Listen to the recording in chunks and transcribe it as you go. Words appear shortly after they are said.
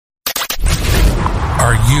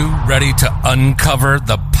Are you ready to uncover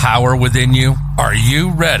the power within you? Are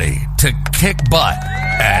you ready to kick butt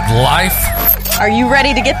at life? Are you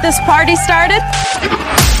ready to get this party started?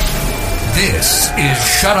 This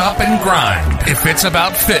is Shut Up and Grind. If it's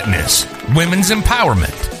about fitness, women's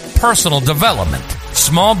empowerment, personal development,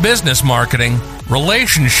 small business marketing,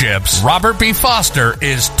 relationships, Robert B. Foster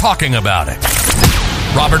is talking about it.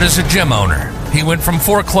 Robert is a gym owner. He went from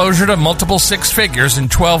foreclosure to multiple six figures in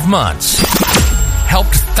 12 months.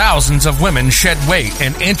 Helped thousands of women shed weight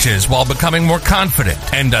and inches while becoming more confident,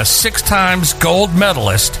 and a 6 times gold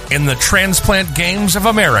medalist in the Transplant Games of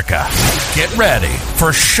America. Get ready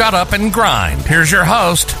for Shut Up and Grind. Here's your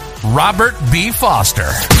host, Robert B. Foster.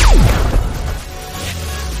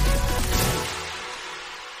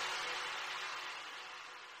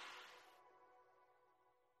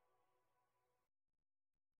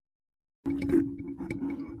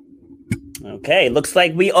 Okay, looks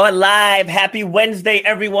like we are live. Happy Wednesday,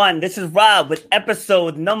 everyone. This is Rob with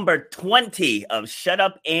episode number 20 of Shut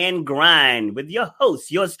Up and Grind with your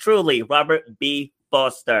host, yours truly, Robert B.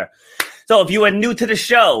 Foster. So if you are new to the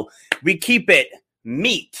show, we keep it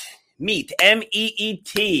MEET, MEET.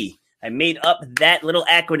 I made up that little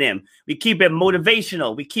acronym. We keep it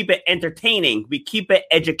motivational. We keep it entertaining. We keep it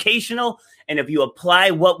educational. And if you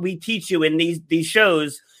apply what we teach you in these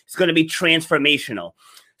shows, it's going to be transformational.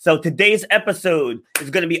 So today's episode is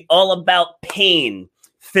going to be all about pain,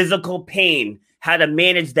 physical pain, how to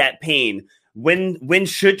manage that pain. When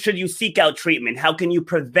should you seek out treatment? How can you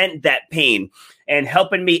prevent that pain? And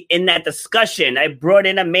helping me in that discussion, I brought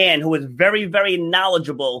in a man who is very, very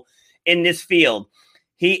knowledgeable in this field.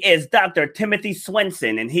 He is Dr. Timothy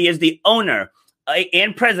Swenson, and he is the owner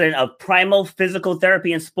and president of Primal Physical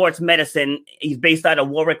Therapy and Sports Medicine. He's based out of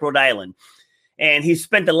Warwick, Rhode Island. And he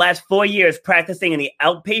spent the last 4 years practicing in the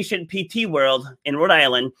outpatient PT world in Rhode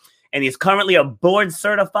Island. And he's currently a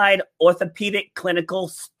board-certified orthopedic clinical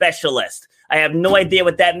specialist. I have no idea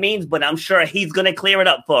what that means, but I'm sure he's going to clear it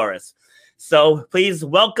up for us. So please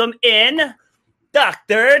welcome in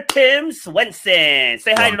Dr. Tim Swenson.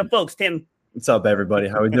 Say hi to the folks, Tim. What's up, everybody?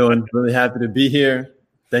 How we doing? Really happy to be here.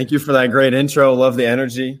 Thank you for that great intro. Love the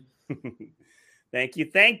energy.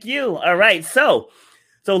 Thank you. All right, So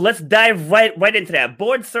let's dive right into that.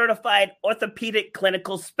 Board certified orthopedic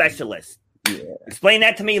clinical specialist. Yeah. Explain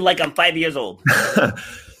that to me like I'm 5 years old.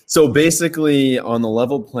 So basically on the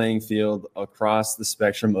level playing field across the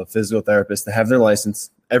spectrum of physical therapists to have their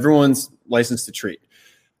license, everyone's licensed to treat.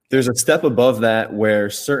 There's a step above that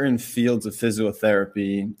where certain fields of physical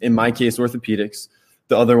therapy, in my case, orthopedics,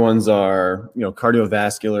 the other ones are,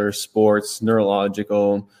 cardiovascular, sports,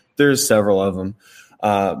 neurological. There's several of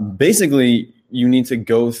them. Basically, you need to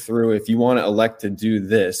go through, if you want to elect to do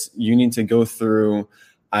this, you need to go through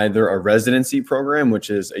either a residency program, which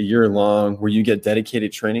is a year long, where you get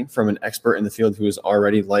dedicated training from an expert in the field who is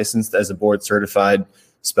already licensed as a board certified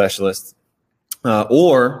specialist.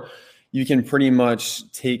 Or you can pretty much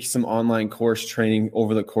take some online course training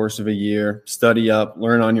over the course of a year, study up,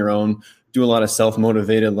 learn on your own, do a lot of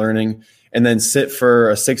self-motivated learning, and then sit for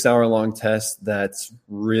a 6-hour-long test that's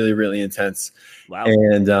really, really intense. Wow.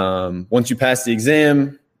 And once you pass the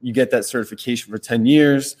exam, you get that certification for 10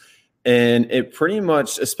 years. And it pretty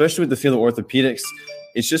much, especially with the field of orthopedics,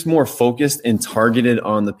 it's just more focused and targeted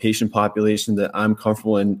on the patient population that I'm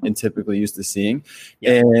comfortable in and typically used to seeing.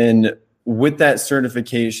 Yeah. And with that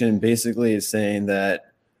certification, basically is saying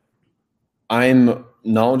that I'm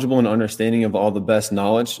knowledgeable and understanding of all the best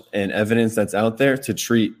knowledge and evidence that's out there to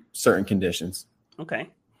treat certain conditions. Okay.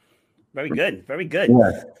 Very good.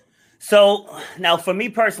 Yeah. So now for me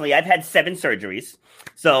personally, I've had 7 surgeries.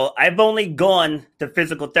 So I've only gone to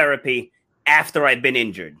physical therapy after I've been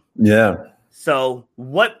injured. Yeah. So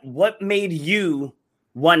what made you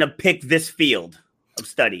want to pick this field of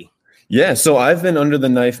study? Yeah, so I've been under the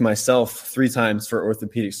knife myself 3 times for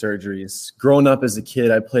orthopedic surgeries. Growing up as a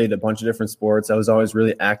kid, I played a bunch of different sports. I was always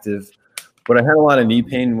really active, but I had a lot of knee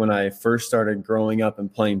pain when I first started growing up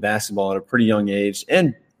and playing basketball at a pretty young age,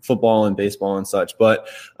 and football and baseball and such. But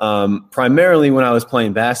primarily when I was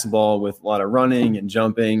playing basketball with a lot of running and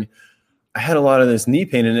jumping, I had a lot of this knee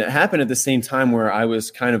pain, and it happened at the same time where I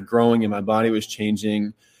was kind of growing and my body was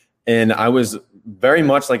changing, and I was very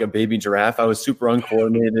much like a baby giraffe. I was super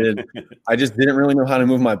uncoordinated. I just didn't really know how to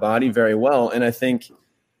move my body very well. And I think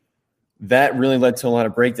that really led to a lot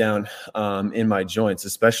of breakdown in my joints,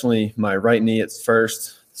 especially my right knee at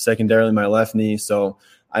first, secondarily my left knee. So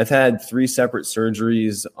I've had 3 separate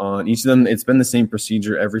surgeries on each of them. It's been the same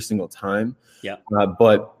procedure every single time. Yeah.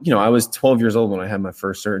 But, I was 12 years old when I had my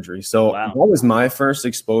first surgery. So Wow. That was my first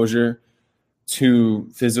exposure to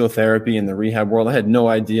physiotherapy in the rehab world. I had no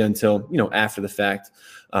idea until, after the fact.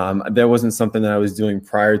 That wasn't something that I was doing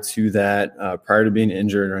prior to that, prior to being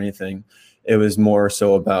injured or anything. It was more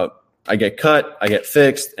so about I get cut, I get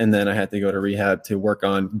fixed, and then I had to go to rehab to work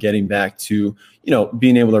on getting back to,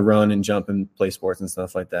 being able to run and jump and play sports and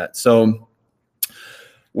stuff like that. So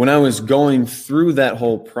when I was going through that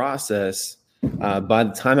whole process, by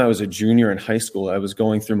the time I was a junior in high school, I was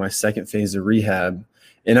going through my second phase of rehab,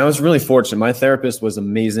 and I was really fortunate. My therapist was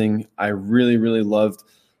amazing. I really, really loved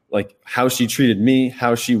like how she treated me,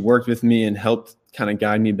 how she worked with me and helped kind of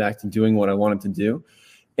guide me back to doing what I wanted to do.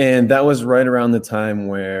 And that was right around the time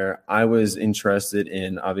where I was interested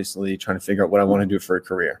in obviously trying to figure out what I want to do for a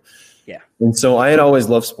career. Yeah. And so I had always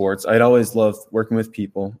loved sports. I'd always loved working with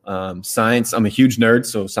people. Science, I'm a huge nerd.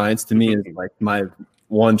 So science to me is like my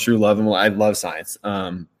one true love. And I love science.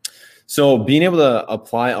 So being able to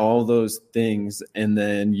apply all those things and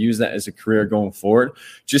then use that as a career going forward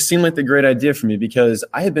just seemed like the great idea for me, because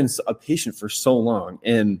I had been a patient for so long.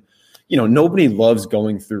 And nobody loves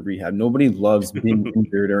going through rehab. Nobody loves being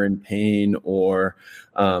injured or in pain or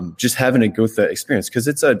just having to go through that experience, because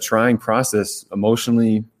it's a trying process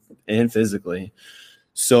emotionally and physically.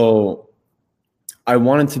 So I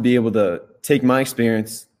wanted to be able to take my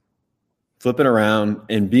experience, flip it around,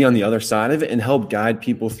 and be on the other side of it and help guide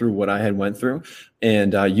people through what I had went through,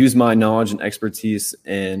 and use my knowledge and expertise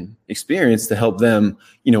and experience to help them,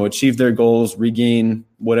 achieve their goals, regain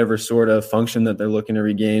whatever sort of function that they're looking to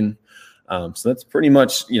regain. So that's pretty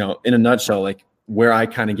much, in a nutshell, like where I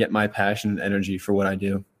kind of get my passion and energy for what I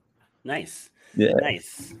do. Nice. Yeah.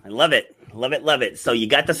 Nice. I love it. Love it. Love it. So you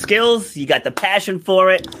got the skills, you got the passion for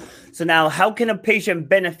it. So now how can a patient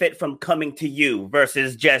benefit from coming to you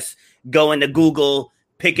versus just going to Google,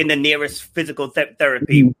 picking the nearest physical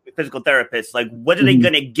therapist? Like, what are they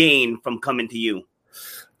going to gain from coming to you?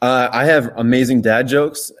 I have amazing dad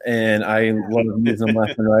jokes, and I love using them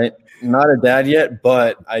left and right. Not a dad yet,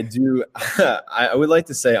 but I do. I would like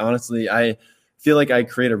to say, honestly, I feel like I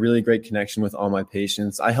create a really great connection with all my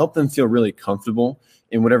patients. I help them feel really comfortable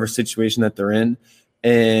in whatever situation that they're in.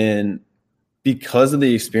 And because of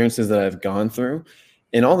the experiences that I've gone through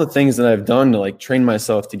and all the things that I've done to like train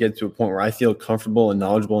myself to get to a point where I feel comfortable and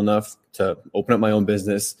knowledgeable enough to open up my own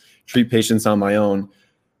business, treat patients on my own,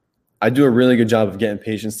 I do a really good job of getting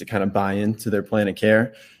patients to kind of buy into their plan of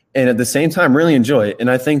care and at the same time really enjoy it. And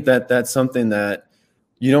I think that that's something that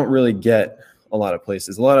you don't really get a lot of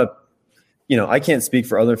places. A lot of, I can't speak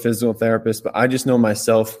for other physical therapists, but I just know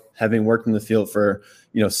myself, having worked in the field for,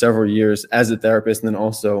 several years as a therapist and then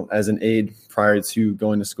also as an aide prior to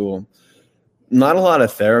going to school. Not a lot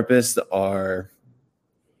of therapists are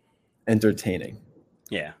entertaining.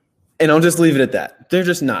 Yeah. And I'll just leave it at that. They're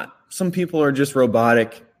just not. Some people are just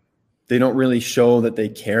robotic. They don't really show that they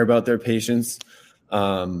care about their patients.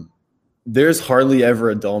 There's hardly ever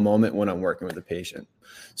a dull moment when I'm working with a patient.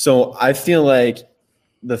 So I feel like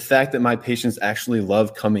the fact that my patients actually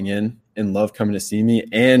love coming in and love coming to see me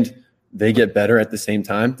and they get better at the same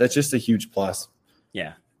time, that's just a huge plus.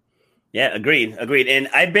 Yeah. Yeah, agreed. And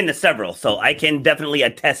I've been to several, so I can definitely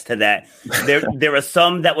attest to that. There are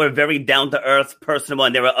some that were very down to earth, personal,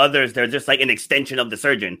 and there are others that are just like an extension of the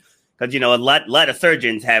surgeon. Because, a lot of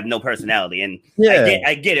surgeons have no personality. And yeah.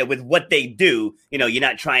 I get it with what they do. You're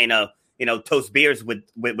not trying to, toast beers with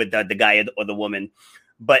the guy or the woman.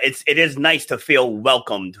 But it is nice to feel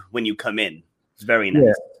welcomed when you come in. It's very nice.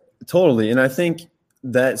 Yeah, totally. And I think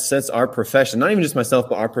that sets our profession, not even just myself,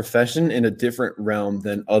 but our profession in a different realm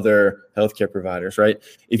than other healthcare providers, right?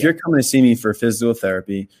 If you're coming to see me for physical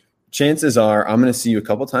therapy, chances are I'm going to see you a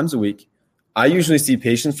couple times a week. I usually see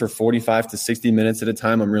patients for 45 to 60 minutes at a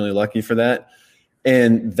time. I'm really lucky for that.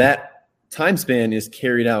 And that time span is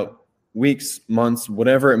carried out weeks, months,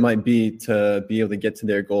 whatever it might be to be able to get to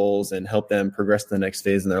their goals and help them progress to the next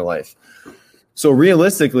phase in their life. So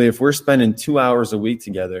realistically, if we're spending 2 hours a week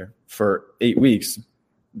together for 8 weeks,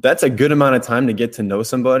 that's a good amount of time to get to know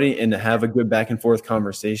somebody and to have a good back and forth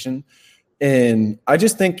conversation. And I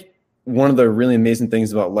just think one of the really amazing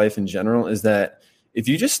things about life in general is that if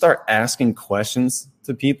you just start asking questions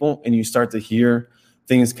to people and you start to hear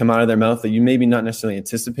things come out of their mouth that you maybe not necessarily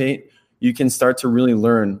anticipate, you can start to really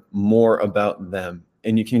learn more about them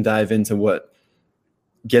and you can dive into what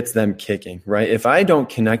gets them kicking, right? If I don't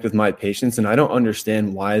connect with my patients and I don't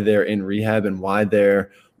understand why they're in rehab and why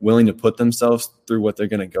they're willing to put themselves through what they're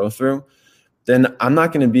going to go through, then I'm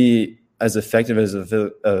not going to be as effective as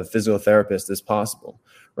a physical therapist as possible,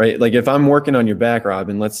 right? Like if I'm working on your back, Rob,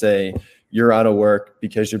 and let's say you're out of work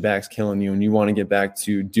because your back's killing you and you want to get back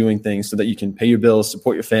to doing things so that you can pay your bills,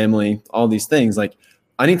 support your family, all these things. Like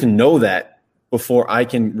I need to know that before I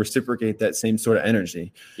can reciprocate that same sort of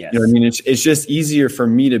energy. Yes. You know what I mean? It's just easier for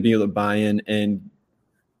me to be able to buy in and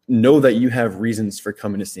know that you have reasons for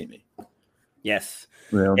coming to see me. Yes.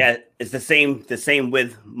 Yeah. Yeah. It's the same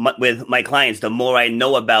with my clients. The more I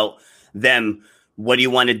know about them, what do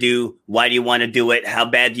you want to do? Why do you want to do it? How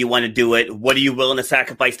bad do you want to do it? What are you willing to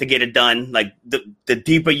sacrifice to get it done? Like the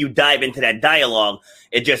deeper you dive into that dialogue,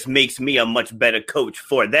 it just makes me a much better coach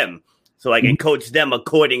for them. So I can coach them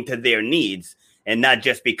according to their needs and not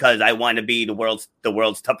just because I want to be the world's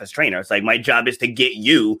toughest trainer. It's like my job is to get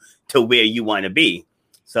you to where you want to be.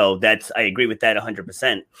 So I agree with that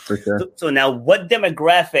 100%. For sure. So now what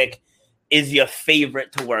demographic is your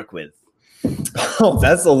favorite to work with? Oh,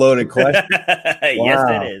 that's a loaded question. Yes,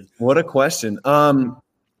 Wow. it is. What a question. I'm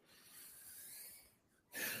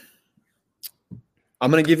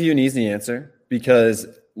going to give you an easy answer because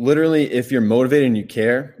literally if you're motivated and you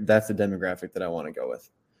care, that's the demographic that I want to go with.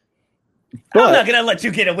 But, I'm not going to let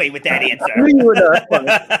you get away with that answer.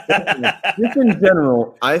 Just in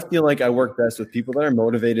general, I feel like I work best with people that are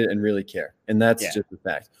motivated and really care. And that's just a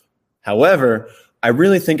fact. However, I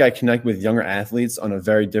really think I connect with younger athletes on a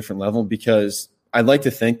very different level because I'd like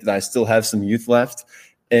to think that I still have some youth left.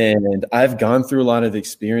 And I've gone through a lot of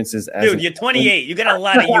experiences. Dude, you're 28. You got a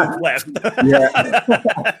lot of youth left. Yeah.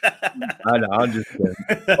 I know. I'm just kidding.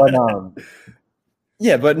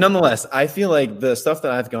 But nonetheless, I feel like the stuff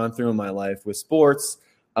that I've gone through in my life with sports,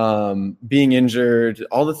 being injured,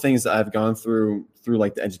 all the things that I've gone through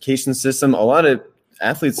like the education system, a lot of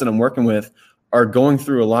athletes that I'm working with are going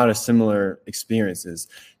through a lot of similar experiences.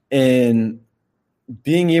 And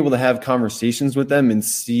being able to have conversations with them and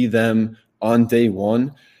see them on day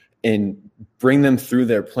one and bring them through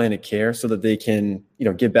their plan of care so that they can,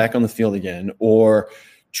 get back on the field again or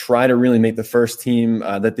try to really make the first team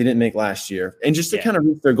that they didn't make last year and just to kind of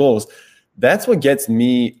reach their goals. That's what gets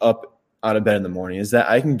me up out of bed in the morning is that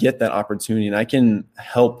I can get that opportunity and I can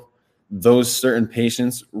help those certain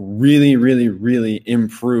patients really, really, really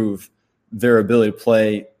improve their ability to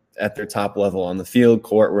play at their top level on the field,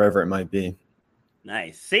 court, wherever it might be.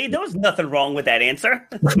 Nice. See, there was nothing wrong with that answer.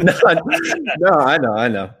 No, I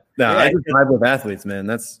know. No, I just vibe with athletes, man.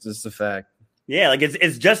 That's just a fact. Yeah, like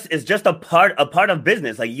it's just a part of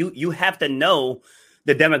business. Like you have to know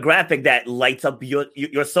the demographic that lights up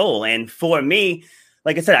your soul. And for me,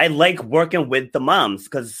 like I said, I like working with the moms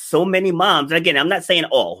because so many moms, and again, I'm not saying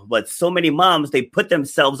all, but so many moms, they put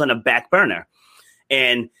themselves on a back burner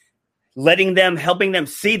and helping them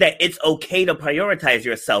see that it's okay to prioritize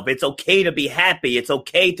yourself. It's okay to be happy. It's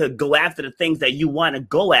okay to go after the things that you want to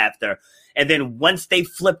go after. And then once they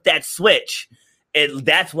flip that switch,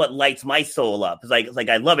 that's what lights my soul up. It's like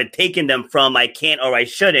I love it, taking them from I can't or I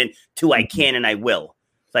shouldn't to I can and I will.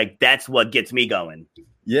 It's like that's what gets me going.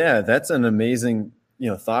 Yeah, that's an amazing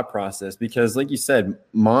thought process because like you said,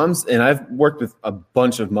 moms, and I've worked with a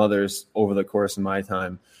bunch of mothers over the course of my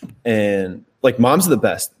time, and like moms are the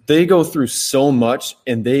best. They go through so much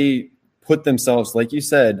and they put themselves, like you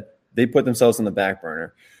said, they put themselves on the back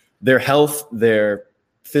burner. Their health, their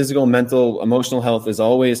physical, mental, emotional health is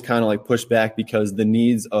always kind of like pushed back because the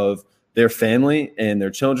needs of their family and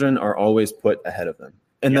their children are always put ahead of them.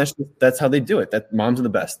 And that's how they do it. That moms are the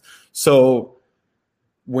best. So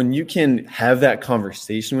when you can have that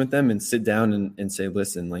conversation with them and sit down and say,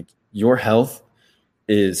 listen, like your health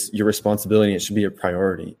is your responsibility. It should be a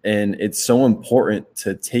priority. And it's so important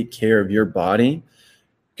to take care of your body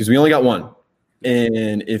because we only got one.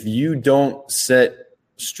 And if you don't set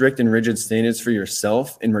strict and rigid standards for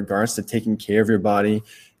yourself in regards to taking care of your body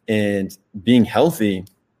and being healthy,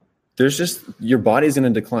 your body's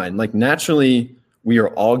going to decline. Like naturally, we are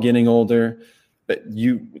all getting older, but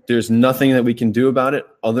there's nothing that we can do about it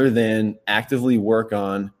other than actively work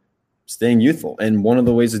on staying youthful. And one of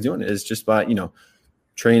the ways of doing it is just by,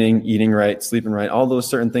 training, eating right, sleeping right, all those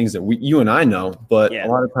certain things that you and I know, but a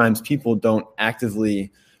lot of times people don't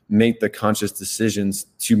actively make the conscious decisions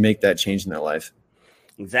to make that change in their life.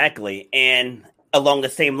 Exactly. And along the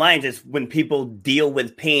same lines is when people deal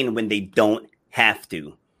with pain when they don't have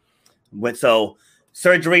to. So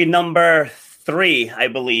surgery number 3, I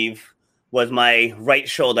believe, was my right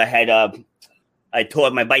shoulder. I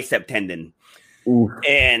tore my bicep tendon. Ooh.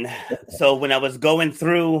 And so when I was going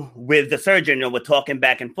through with the surgeon, we're talking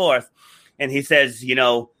back and forth, and he says,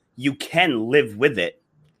 you can live with it.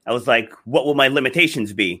 I was like, what will my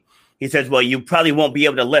limitations be? He says, well, you probably won't be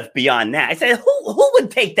able to lift beyond that. I said, who would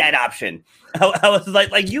take that option? I was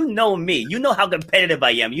like, you know me. You know how competitive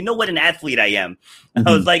I am. You know what an athlete I am. Mm-hmm.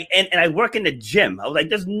 I was like, and I work in the gym. I was like,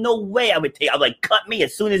 there's no way I was like, cut me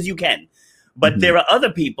as soon as you can. But there are other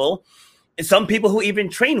people some people who even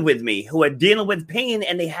train with me who are dealing with pain,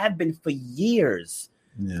 and they have been for years.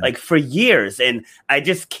 Yeah. Like for years. And I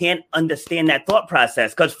just can't understand that thought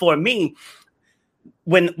process. Because for me,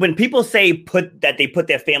 when people say they put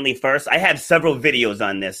their family first, I have several videos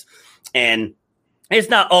on this, and it's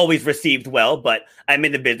not always received well, but I'm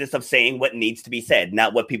in the business of saying what needs to be said,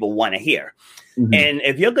 not what people want to hear. Mm-hmm. And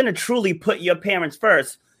if you're going to truly put your parents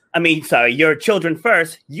first, your children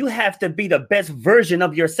first, you have to be the best version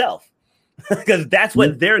of yourself, because that's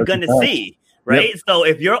what they're going to see. Right. Yep. So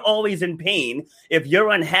if you're always in pain, if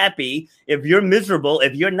you're unhappy, if you're miserable,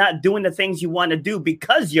 if you're not doing the things you want to do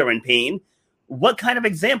because you're in pain, what kind of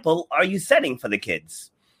example are you setting for the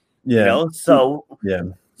kids? Yeah. So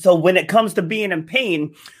when it comes to being in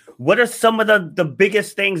pain, what are some of the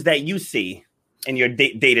biggest things that you see in your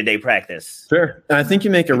day-to-day practice? Sure. I think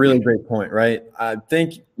you make a really great point, right? I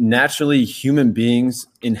think naturally human beings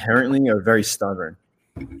inherently are very stubborn.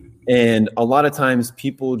 And a lot of times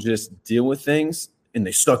people just deal with things and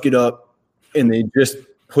they suck it up and they just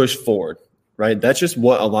push forward, right? That's just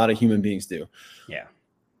what a lot of human beings do. Yeah.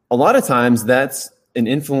 A lot of times that's an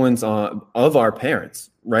influence of our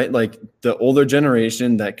parents, right? Like the older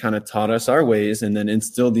generation that kind of taught us our ways and then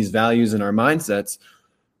instilled these values in our mindsets.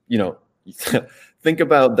 Think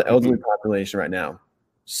about the elderly population right now.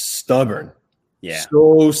 Stubborn. Yeah.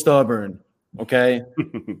 So stubborn. Okay.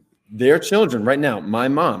 Their children right now, my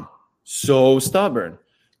mom, so stubborn.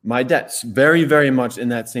 My dad's very, very much in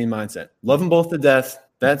that same mindset. Love them both to death.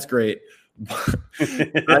 That's great.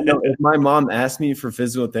 I know if my mom asked me for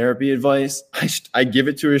physical therapy advice, I give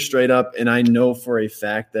it to her straight up. And I know for a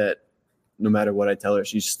fact that no matter what I tell her,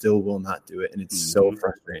 she still will not do it. And it's so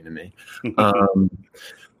frustrating to me.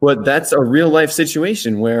 But that's a real life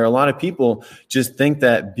situation where a lot of people just think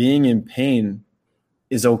that being in pain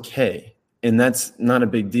is okay. And that's not a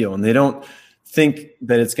big deal. And they don't think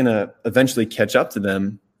that it's going to eventually catch up to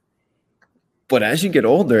them. But as you get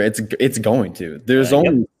older, it's going to. There's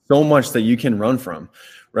only so much that you can run from,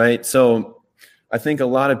 right? So I think a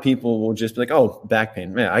lot of people will just be like, oh, back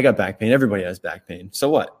pain. Man, I got back pain. Everybody has back pain. So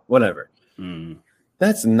what? Whatever.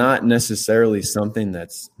 That's not necessarily something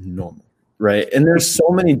that's normal, right? And there's so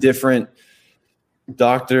many different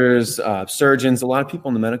doctors, surgeons, a lot of people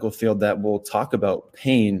in the medical field that will talk about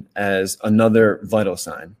pain as another vital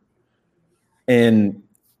sign. And,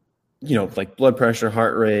 like blood pressure,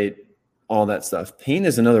 heart rate, all that stuff. Pain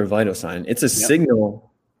is another vital sign. It's a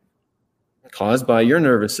signal caused by your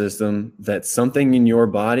nervous system that something in your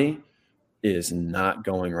body is not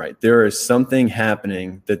going right. There is something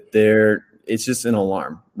happening it's just an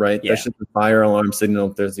alarm, right? That's just a fire alarm signal.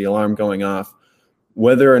 There's the alarm going off.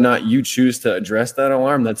 Whether or not you choose to address that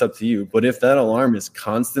alarm, that's up to you. But if that alarm is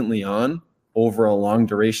constantly on over a long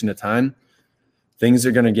duration of time, things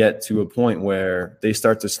are going to get to a point where they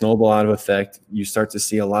start to snowball out of effect. You start to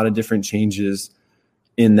see a lot of different changes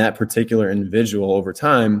in that particular individual over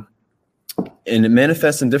time. And it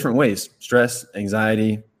manifests in different ways: stress,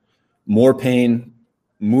 anxiety, more pain,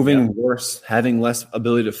 moving worse, having less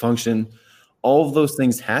ability to function. All of those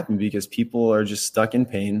things happen because people are just stuck in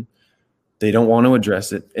pain. They don't want to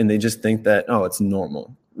address it. And they just think that, oh, it's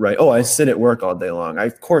normal, right? Oh, I sit at work all day long.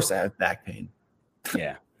 Of course I have back pain.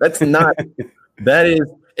 Yeah. That's not, that is,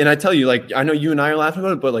 and I tell you, like, I know you and I are laughing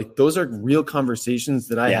about it, but like, those are real conversations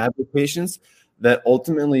that I have with patients that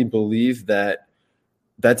ultimately believe that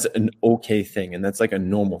that's an okay thing. And that's like a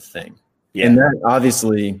normal thing. Yeah. And that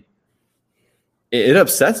obviously, it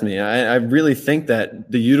upsets me. I really think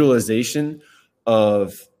that the utilization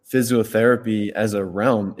of physical therapy as a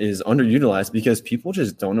realm is underutilized because people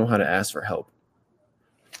just don't know how to ask for help.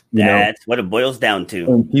 That's what it boils down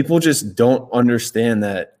to. And people just don't understand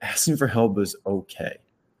that asking for help is okay.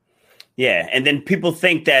 Yeah. And then people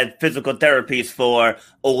think that physical therapy is for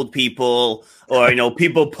old people or,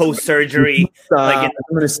 people post-surgery. I'm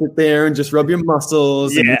going to sit there and just rub your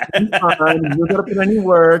muscles. Yeah. And you're going to put any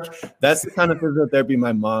work. That's the kind of physical therapy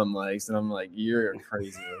my mom likes. And I'm like, you're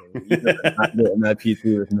crazy. You're not getting that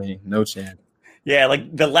PT with me. No chance. Yeah.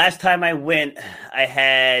 Like the last time I went, I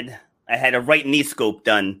had a right knee scope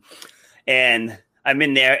done. And I'm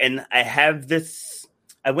in there and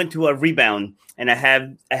I went to a rebound. And I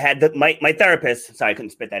had my therapist. Sorry, I couldn't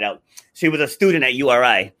spit that out. She was a student at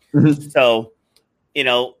URI. Mm-hmm. So,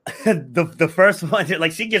 the first one,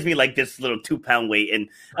 like she gives me like this little 2-pound weight, and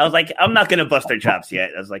I was like, I'm not gonna bust her chops yet.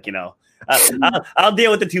 I was like, I'll deal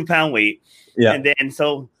with the 2-pound weight. Yeah. And then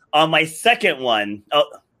so on my second one,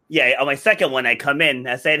 Yeah, on my second one, I come in.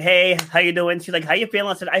 I said, "Hey, how you doing?" She's like, "How you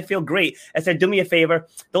feeling?" I said, "I feel great." I said, "Do me a favor,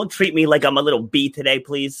 don't treat me like I'm a little bee today,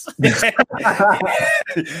 please."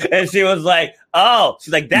 And she was like, "Oh,"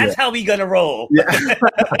 she's like, "That's how we gonna roll." Yeah.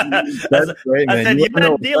 That's great, man. I said, You "You're wanna know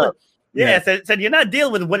not what's dealing." up. Yeah, said you're not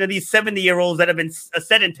dealing with one of these 70-year-olds that have been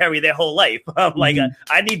sedentary their whole life. I'm like,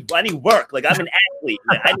 I need work. Like, I'm an athlete.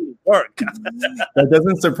 Like, I need work. That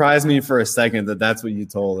doesn't surprise me for a second that that's what you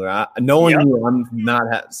told her. Knowing you, I'm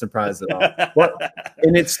not surprised at all.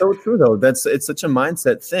 And it's so true, though. It's such a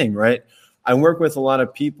mindset thing, right? I work with a lot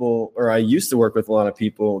of people, or I used to work with a lot of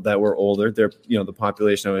people that were older. They're, the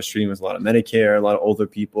population I was treating was a lot of Medicare, a lot of older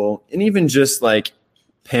people, and even just like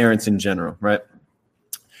parents in general, right?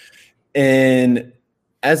 And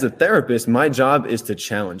as a therapist, my job is to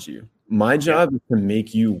challenge you. My job is to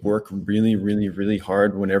make you work really, really, really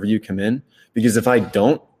hard whenever you come in. Because if I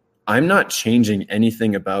don't, I'm not changing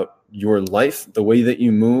anything about your life, the way that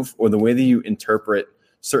you move, or the way that you interpret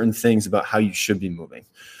certain things about how you should be moving.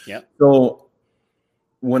 Yeah. So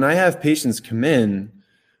when I have patients come in,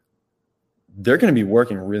 they're going to be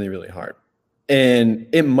working really, really hard. And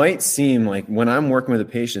it might seem like when I'm working with a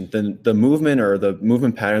patient, then the movement or the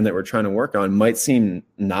movement pattern that we're trying to work on might seem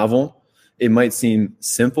novel. It might seem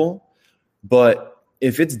simple, but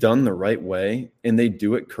if it's done the right way and they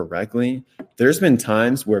do it correctly, there's been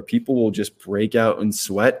times where people will just break out and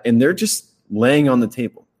sweat and they're just laying on the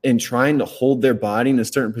table and trying to hold their body in a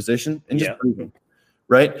certain position and just breathing,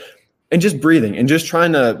 right? And just breathing and just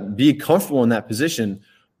trying to be comfortable in that position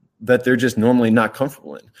that they're just normally not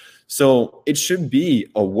comfortable in. So it should be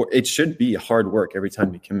hard work every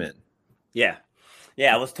time you come in. Yeah.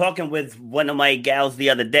 Yeah. I was talking with one of my gals the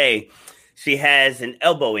other day. She has an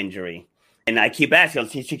elbow injury. And I keep asking her,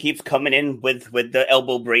 she keeps coming in with the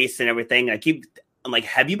elbow brace and everything. I'm like,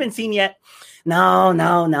 have you been seen yet? No.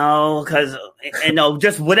 Because,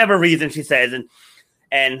 just whatever reason she says.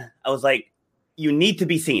 And I was like, you need to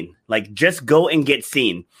be seen. Like, just go and get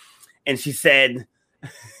seen. And she says,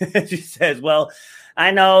 well, I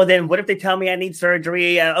know. Then what if they tell me I need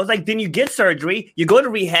surgery? I was like, then you get surgery, you go to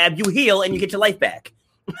rehab, you heal, and you get your life back.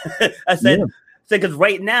 I said, because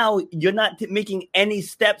right now you're not making any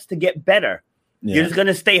steps to get better. Yeah. You're just going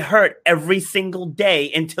to stay hurt every single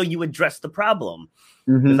day until you address the problem.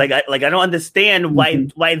 Mm-hmm. It's like I don't understand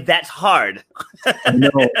why that's hard. I know.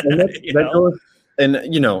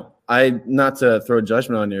 I not to throw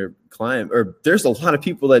judgment on your client, or there's a lot of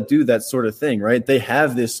people that do that sort of thing, right? They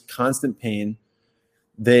have this constant pain.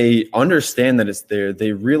 They understand that it's there.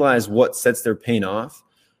 They realize what sets their pain off,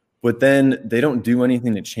 but then they don't do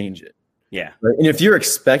anything to change it. Yeah. Right? And if you're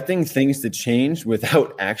expecting things to change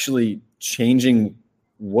without actually changing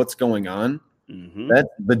what's going on, that's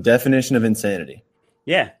the definition of insanity.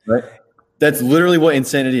 Yeah. Right. That's literally what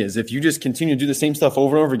insanity is. If you just continue to do the same stuff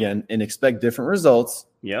over and over again and expect different results,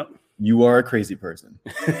 you are a crazy person.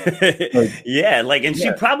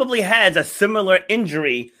 She probably has a similar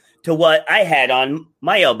injury to what I had on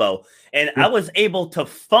my elbow. And I was able to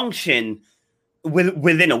function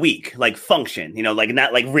within a week, function,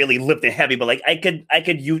 not really lifting heavy, but I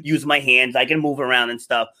could use my hands. I can move around and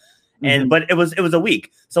stuff. But it was a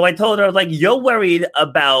week. So I told her, you're worried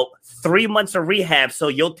about 3 months of rehab, so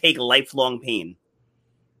you'll take lifelong pain.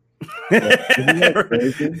 Because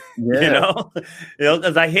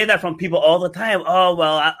I hear that from people all the time. Oh,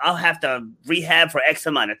 well, I'll have to rehab for X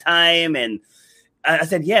amount of time. And I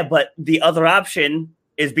said, yeah, but the other option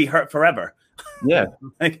is be hurt forever. Yeah.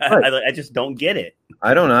 I just don't get it.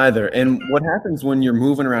 I don't either. And what happens when you're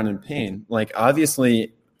moving around in pain?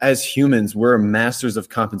 Obviously, as humans, we're masters of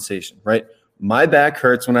compensation, right? My back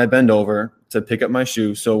hurts when I bend over to pick up my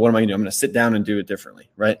shoe. So what am I going to do? I'm going to sit down and do it differently,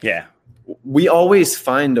 right? Yeah. We always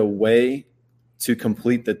find a way to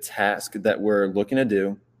complete the task that we're looking to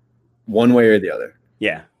do one way or the other.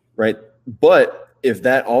 Yeah. Right. But if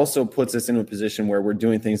that also puts us in a position where we're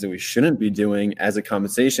doing things that we shouldn't be doing as a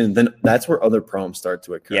compensation, then that's where other problems start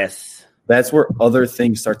to occur. Yes. That's where other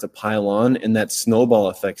things start to pile on, and that snowball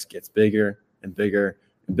effect gets bigger and bigger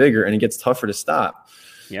and bigger, and it gets tougher to stop.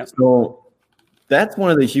 Yeah. So that's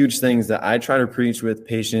one of the huge things that I try to preach with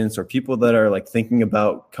patients or people that are thinking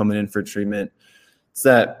about coming in for treatment. It's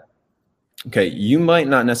that, okay, you might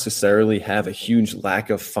not necessarily have a huge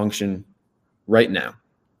lack of function right now.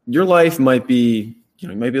 Your life might be, you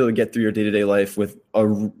might be able to get through your day-to-day life with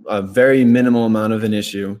a very minimal amount of an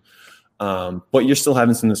issue, but you're still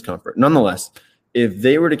having some discomfort. Nonetheless, if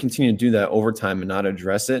they were to continue to do that over time and not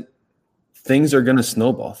address it, things are going to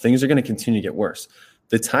snowball. Things are going to continue to get worse.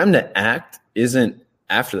 The time to act isn't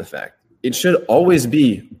after the fact. It should always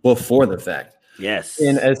be before the fact. Yes.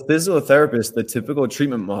 And as physical therapists, the typical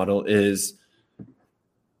treatment model is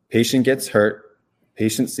Patient gets hurt.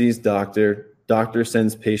 Patient sees doctor. Doctor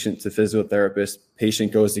sends patient to physiotherapist.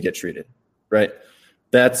 Patient goes to get treated, right?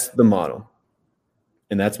 That's the model.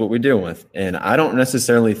 And that's what we're dealing with. And I don't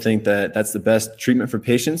necessarily think that that's the best treatment for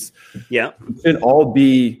patients. Yeah. It should all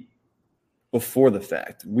be before the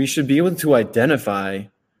fact. We should be able to identify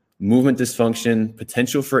movement dysfunction,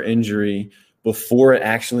 potential for injury before it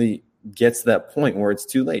actually gets to that point where it's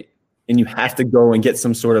too late. And you have to go and get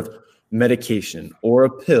some sort of medication or a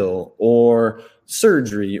pill or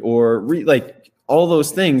surgery or like all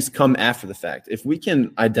those things come after the fact. If we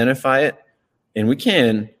can identify it, and we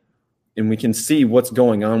can see what's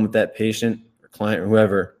going on with that patient or client or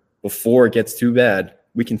whoever before it gets too bad,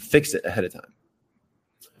 we can fix it ahead of time.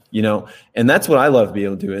 And that's what I love being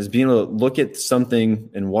able to do, is being able to look at something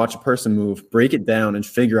and watch a person move, break it down and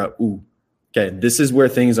figure out, okay, this is where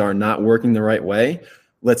things are not working the right way.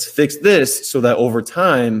 Let's fix this so that over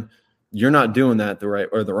time you're not doing that the right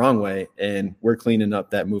or the wrong way, and we're cleaning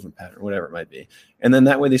up that movement pattern, whatever it might be. And then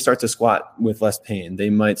that way they start to squat with less pain. They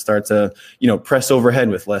might start to, press overhead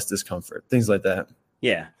with less discomfort, things like that.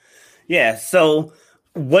 Yeah. Yeah. So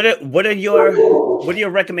what are your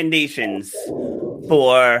recommendations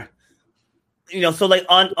for, so like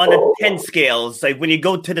on a 10 scales, like when you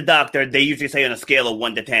go to the doctor, they usually say on a scale of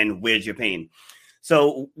 1 to 10, where's your pain?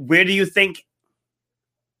 So where do you think?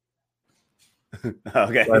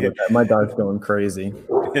 Okay. My dog's going crazy.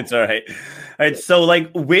 It's all right. All right. So like,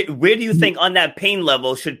 where do you think on that pain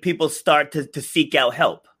level should people start to seek out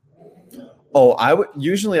help? Oh,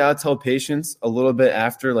 I'll tell patients a little bit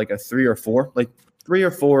after like a 3 or 4. Like 3 or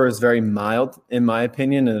 4 is very mild in my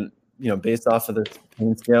opinion, and based off of the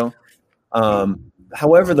pain scale.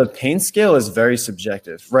 However, the pain scale is very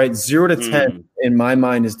subjective, right? 0 to 10 in my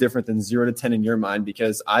mind is different than 0 to 10 in your mind,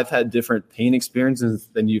 because I've had different pain experiences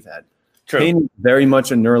than you've had. True. Pain is very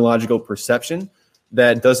much a neurological perception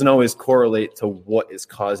that doesn't always correlate to what is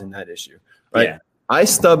causing that issue, right? Yeah. I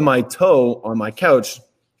stubbed my toe on my couch.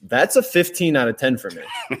 That's a 15 out of 10 for me.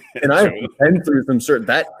 And I've been through some sort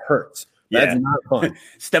that hurts. That's not fun.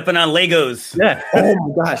 Stepping on Legos. Yeah. Oh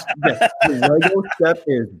my gosh. Yes. The Lego step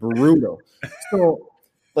is brutal. So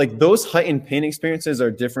like those heightened pain experiences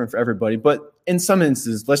are different for everybody. But in some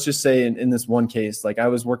instances, let's just say in this one case, like I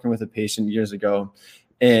was working with a patient years ago,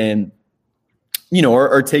 and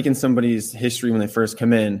or taking somebody's history when they first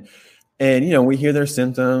come in, and, we hear their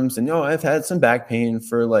symptoms, and, I've had some back pain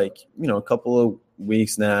for like, a couple of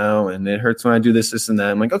weeks now, and it hurts when I do this, and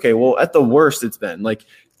that. I'm like, okay, well, at the worst, it's been like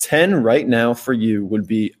 10 right now for you would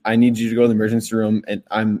be, I need you to go to the emergency room and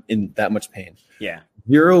I'm in that much pain. Yeah.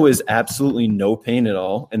 0 is absolutely no pain at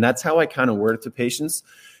all. And that's how I kind of word it to patients.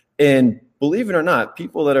 And believe it or not,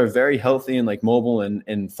 people that are very healthy and like mobile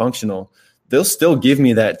and functional, they'll still give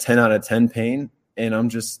me that 10 out of 10 pain. And I'm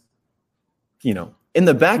just, in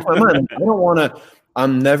the back of my mind,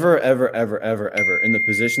 I'm never, ever, ever, ever, ever in the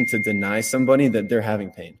position to deny somebody that they're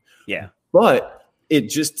having pain. Yeah. But it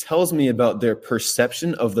just tells me about their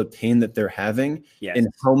perception of the pain that they're having and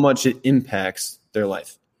how much it impacts their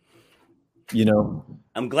life.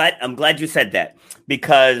 I'm glad you said that,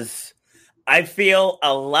 because I feel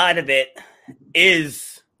a lot of it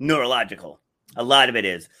is neurological. A lot of it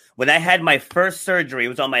is. When I had my first surgery, it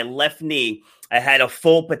was on my left knee. I had a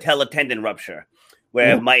full patella tendon rupture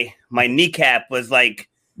where my kneecap was like,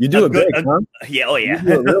 you do it big, huh? Yeah. Oh yeah.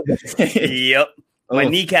 Yep. My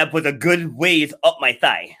kneecap was a good ways up my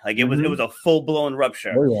thigh. Like it was a full blown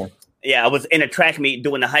rupture. Oh yeah. Yeah. I was in a track meet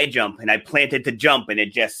doing the high jump, and I planted to jump, and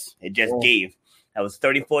it just gave. I was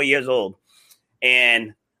 34 years old,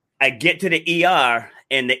 and I get to the ER,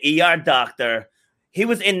 and the ER doctor, he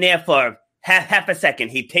was in there for half a second.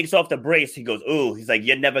 He takes off the brace. He goes, "Ooh," he's like,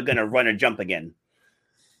 "You're never gonna run or jump again."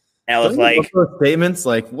 And I was like, those statements,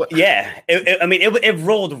 like what? Yeah, it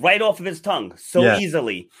rolled right off of his tongue so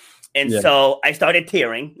easily. And so I started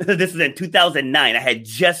tearing. This was in 2009. I had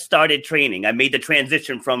just started training. I made the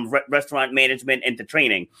transition from restaurant management into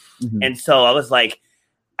training. And so I was like,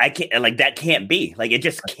 I can't, like, that can't be. Like, it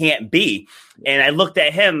just can't be. And I looked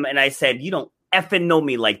at him and I said, you don't effing know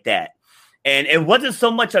me like that. And it wasn't so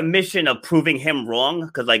much a mission of proving him wrong,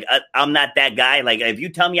 because, like, I'm not that guy. Like, if you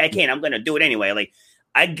tell me I can't, I'm going to do it anyway. Like,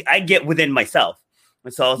 I get within myself.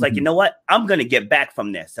 And so I was like, you know what? I'm going to get back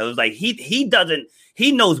from this. So it was like,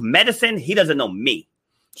 he knows medicine. He doesn't know me.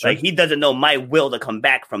 Sure. Like, he doesn't know my will to come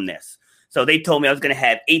back from this. So they told me I was going to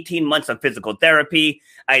have 18 months of physical therapy.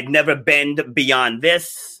 I'd never been beyond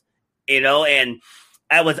this, and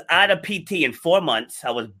I was out of PT in 4 months. I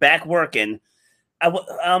was back working. I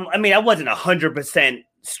wasn't 100%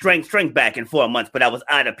 strength back in 4 months, but I was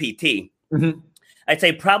out of PT. I'd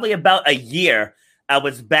say probably about a year, I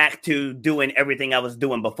was back to doing everything I was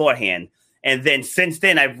doing beforehand. And then since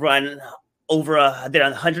then, I've run I did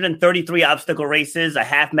 133 obstacle races, a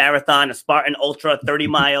half marathon, a Spartan Ultra, 30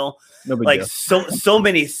 mile, like so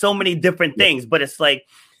many different things. But it's like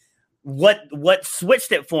what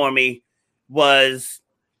switched it for me was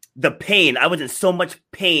the pain. I was in so much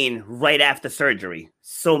pain right after surgery.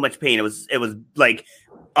 So much pain. It was like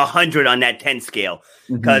 100 on that 10 scale.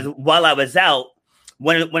 Because while I was out,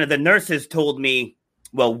 one of the nurses told me,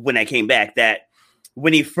 well, when I came back, that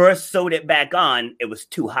when he first sewed it back on, it was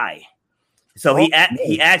too high. So he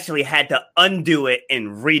actually had to undo it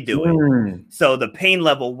and redo it. So the pain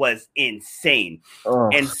level was insane.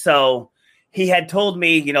 And so he had told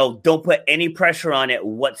me, don't put any pressure on it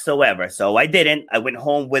whatsoever. So I didn't. I went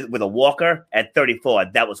home with a walker at 34.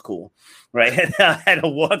 That was cool, right? I had a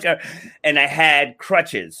walker and I had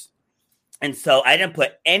crutches. And so I didn't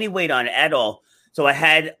put any weight on it at all. So I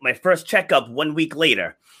had my first checkup 1 week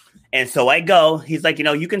later. And so I go, he's like,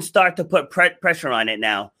 you can start to put pressure on it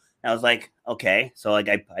now. And I was like, okay. So like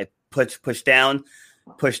I push down.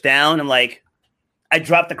 I'm like, I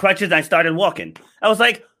dropped the crutches and I started walking. I was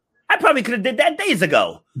like, I probably could have did that days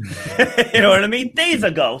ago. You know what I mean? Days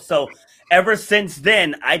ago. So ever since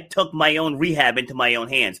then, I took my own rehab into my own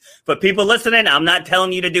hands. For people listening, I'm not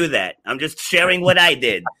telling you to do that. I'm just sharing what I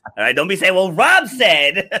did. All right. Don't be saying, well, Rob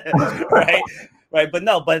said, right. Right. But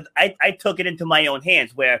I took it into my own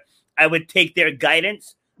hands where I would take their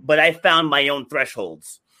guidance, but I found my own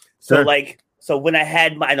thresholds. So sure. So when I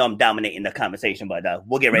had I know I'm dominating the conversation, but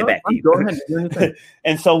we'll get right back to you. Go ahead.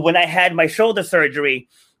 And so when I had my shoulder surgery,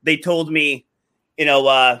 they told me,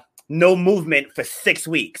 no movement for 6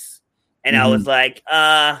 weeks. And I was like,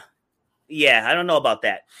 yeah, I don't know about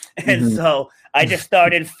that. And so I just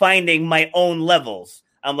started finding my own levels.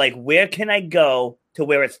 I'm like, where can I go to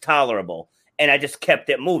where it's tolerable? And I just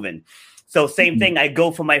kept it moving. So same thing. I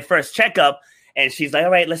go for my first checkup and she's like,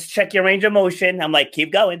 all right, let's check your range of motion. I'm like,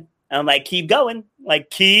 keep going. I'm like, keep going.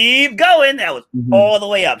 Like, keep going. That was all the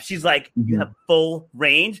way up. She's like, you have full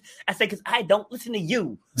range? I said, because I don't listen to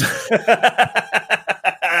you.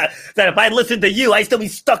 That if I listened to you, I'd still be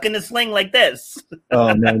stuck in the sling like this.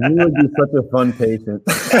 Oh, man, you would be such a fun patient.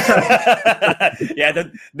 Yeah, the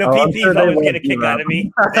PTs always get a kick out of me.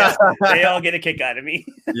 They all get a kick out of me.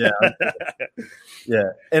 Yeah.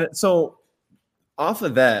 Yeah. And so off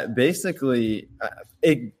of that, basically,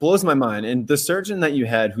 it blows my mind. And the surgeon that you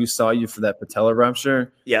had who saw you for that patella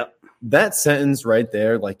rupture, that sentence right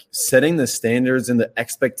there, like setting the standards and the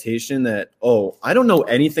expectation that, oh, I don't know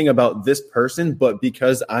anything about this person, but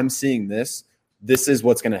because I'm seeing this is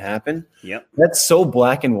what's going to happen. Yep. That's so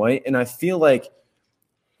black and white. And I feel like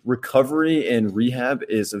recovery and rehab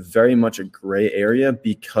is very much a gray area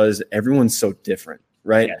because everyone's so different,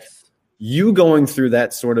 right? Yes. You going through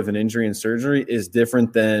that sort of an injury and surgery is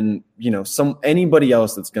different than, anybody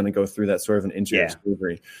else that's going to go through that sort of an injury or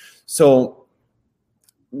surgery. So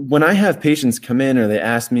when I have patients come in or they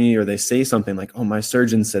ask me or they say something like, oh, my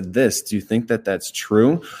surgeon said this, do you think that that's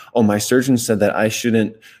true? Oh, my surgeon said that I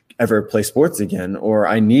shouldn't ever play sports again, or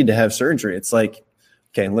I need to have surgery. It's like,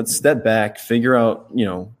 okay, let's step back, figure out,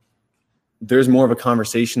 there's more of a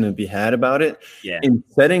conversation to be had about it. Yeah. And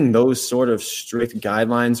setting those sort of strict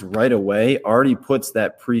guidelines right away already puts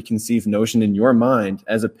that preconceived notion in your mind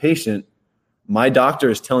as a patient. My doctor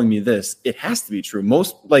is telling me this. It has to be true.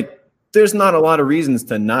 There's not a lot of reasons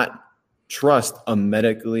to not trust a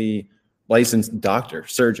medically licensed doctor,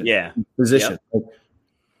 surgeon, physician. Yep.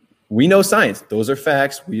 We know science. Those are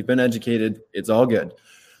facts. We've been educated. It's all good.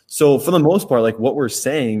 So for the most part, what we're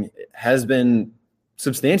saying has been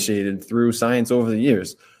substantiated through science over the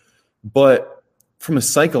years. But from a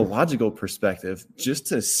psychological perspective, just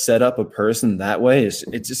to set up a person that way,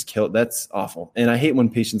 it just killed. That's awful. And I hate when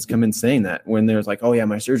patients come in saying that, when they're like, oh yeah,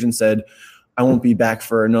 my surgeon said I won't be back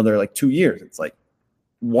for another 2 years. It's like,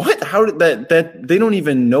 what? How did that they don't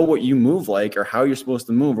even know what you move like or how you're supposed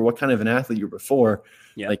to move or what kind of an athlete you were before.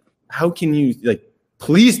 Yeah. How can you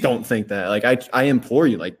please don't think that. I implore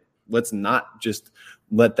you, let's not just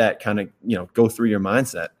let that kind of, go through your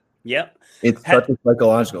mindset. Yep. It's such a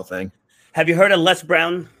psychological thing. Have you heard of Les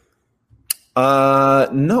Brown?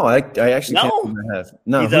 No, I actually can't think I have.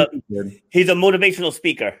 No, he's a motivational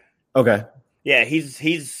speaker. Okay. Yeah,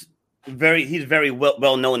 he's very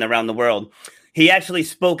well known around the world. He actually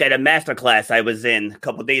spoke at a masterclass I was in a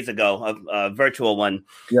couple of days ago, a virtual one.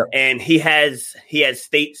 Yep. And he has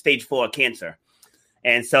stage 4 cancer.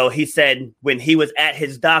 And so he said when he was at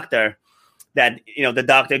his doctor that, the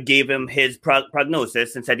doctor gave him his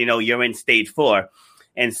prognosis and said, you're in stage 4.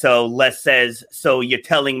 And so Les says, so you're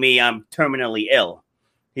telling me I'm terminally ill,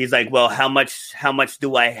 He's like, well, how much time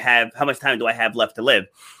do I have left to live?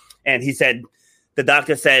 And he said, the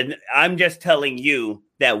doctor said, I'm just telling you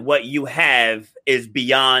that what you have is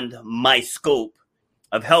beyond my scope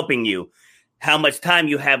of helping you. How much time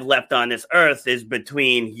you have left on this earth is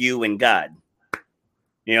between you and God.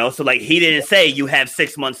 You know, so like he didn't say you have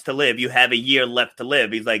 6 months to live, you have a year left to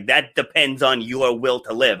live. He's like, that depends on your will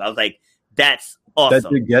to live. I was like, that's awesome. That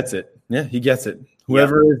dude gets it. Yeah, he gets it.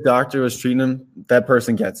 Whoever his doctor was treating him, that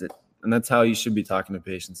person gets it. And that's how you should be talking to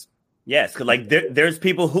patients. Yes, because like there's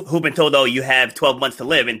people who've been told, oh, you have 12 months to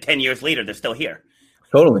live, and 10 years later, they're still here.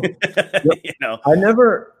 Totally. You know, I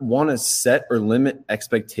never want to set or limit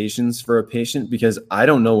expectations for a patient because I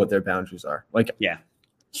don't know what their boundaries are. Like,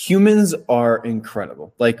 humans are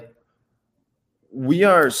incredible. Like, we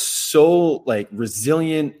are so like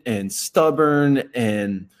resilient and stubborn,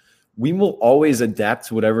 and we will always adapt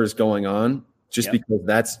to whatever is going on just because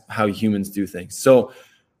that's how humans do things. So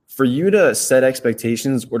for you to set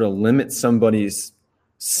expectations or to limit somebody's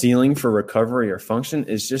ceiling for recovery or function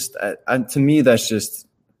is just, to me, that's just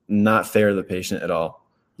not fair to the patient at all.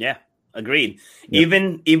 Yeah, agreed. Yeah.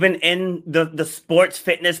 Even in the sports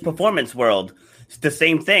fitness performance world, it's the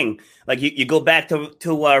same thing. Like you go back to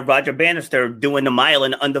Roger Bannister doing the mile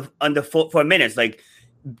in under 4 minutes. Like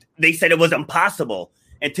they said it was impossible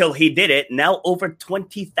until he did it. Now over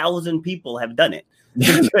 20,000 people have done it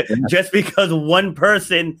just because one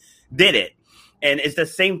person did it. And it's the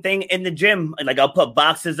same thing in the gym. And like I'll put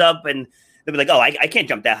boxes up and they'll be like, oh, I can't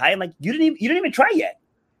jump that high. I'm like, you didn't even try yet.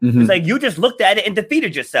 Mm-hmm. It's like you just looked at it and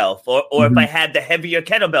defeated yourself. Or if I had the heavier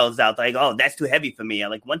kettlebells out, like, oh, that's too heavy for me.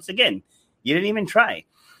 I'm like, once again, you didn't even try.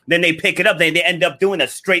 Then they pick it up. They end up doing a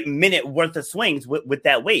straight minute worth of swings with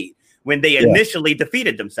that weight when they initially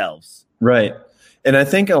defeated themselves. Right. And I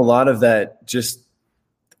think a lot of that, just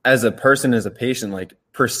as a person, as a patient, like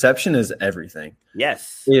perception is everything.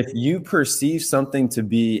 Yes. If you perceive something to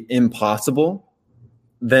be impossible,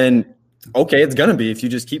 then okay, it's going to be if you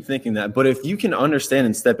just keep thinking that. But if you can understand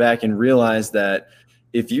and step back and realize that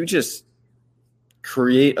if you just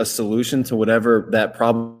create a solution to whatever that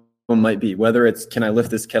problem might be, whether it's, can I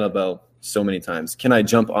lift this kettlebell so many times? Can I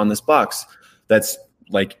jump on this box that's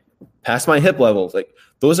like past my hip level? Like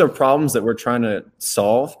those are problems that we're trying to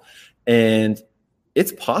solve. And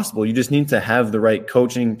it's possible. You just need to have the right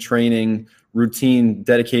coaching, training, routine,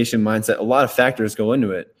 dedication, mindset. A lot of factors go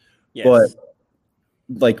into it. Yes. But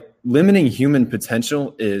like limiting human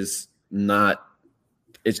potential is not,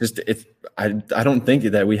 I don't think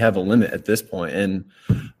that we have a limit at this point. And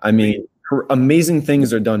I mean, amazing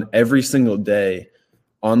things are done every single day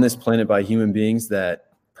on this planet by human beings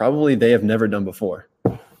that probably they have never done before.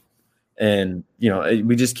 And, you know,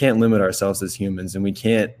 we just can't limit ourselves as humans, and we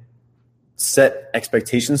can't set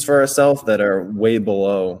expectations for ourselves that are way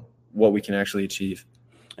below what we can actually achieve.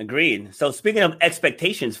 Agreed. So speaking of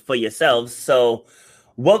expectations for yourselves, so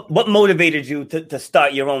what motivated you to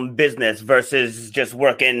start your own business versus just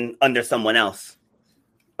working under someone else?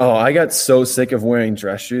 Oh, I got so sick of wearing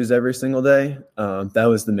dress shoes every single day. That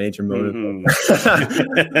was the major motive. Mm-hmm.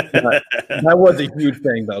 That was a huge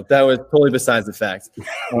thing, though. That was totally besides the fact.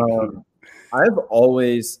 I've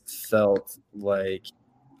always felt like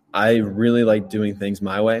I really like doing things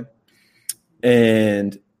my way.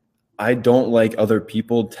 And I don't like other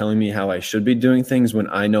people telling me how I should be doing things when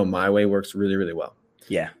I know my way works really, really well.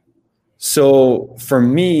 Yeah. So for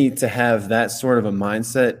me to have that sort of a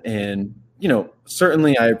mindset, and, you know,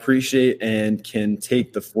 certainly I appreciate and can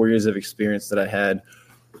take the 4 years of experience that I had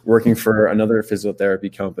working for another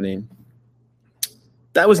physiotherapy company.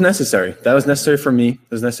 That was necessary. That was necessary for me.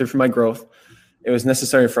 It was necessary for my growth. It was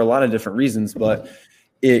necessary for a lot of different reasons, but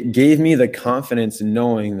it gave me the confidence in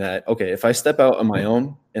knowing that, okay, if I step out on my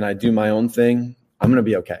own and I do my own thing, I'm going to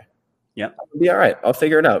be okay. Yeah. I'll be all right. I'll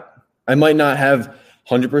figure it out. I might not have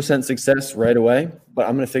 100% success right away, but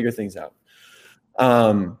I'm going to figure things out.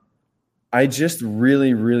 I just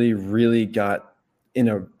really, really, really got in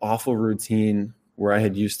an awful routine where I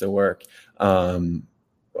had used to work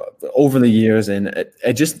over the years, and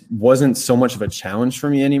it just wasn't so much of a challenge for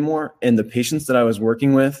me anymore. And the patients that I was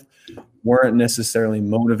working with weren't necessarily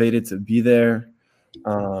motivated to be there.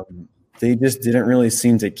 They just didn't really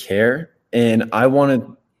seem to care. And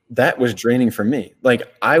that was draining for me.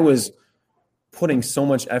 Like I was putting so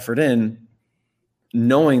much effort in,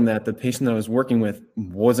 knowing that the patient that I was working with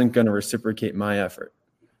wasn't going to reciprocate my effort.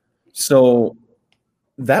 So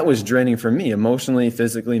that was draining for me emotionally,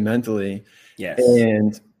 physically, mentally. Yes.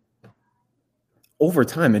 And over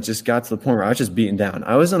time, it just got to the point where I was just beaten down.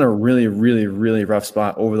 I was in a really, really, really rough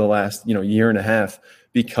spot over the last, year and a half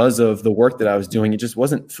because of the work that I was doing. It just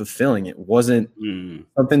wasn't fulfilling. It wasn't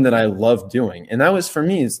something that I loved doing. And that was, for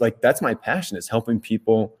me, it's like, that's my passion, is helping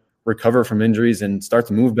people recover from injuries and start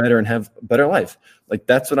to move better and have a better life. Like,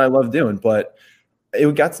 that's what I love doing. But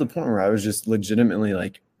it got to the point where I was just legitimately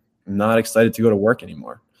like not excited to go to work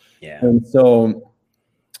anymore. Yeah. And so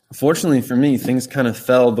fortunately for me, things kind of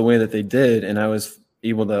fell the way that they did. And I was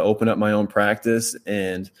able to open up my own practice,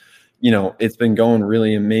 and, you know, it's been going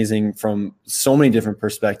really amazing from so many different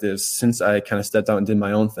perspectives since I kind of stepped out and did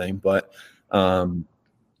my own thing. But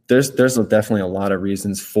there's definitely a lot of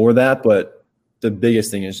reasons for that. But the biggest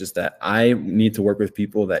thing is just that I need to work with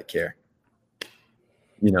people that care.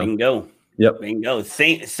 You know, bingo. Yep. Bingo.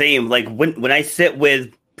 Same. Like when I sit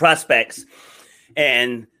with prospects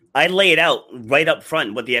and I lay it out right up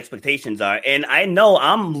front what the expectations are, and I know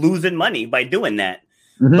I'm losing money by doing that.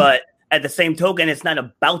 Mm-hmm. But at the same token, it's not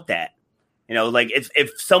about that. You know, like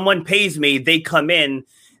if someone pays me, they come in,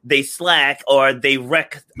 they slack, or they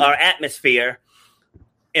wreck our atmosphere,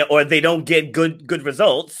 or they don't get good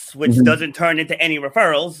results, which doesn't turn into any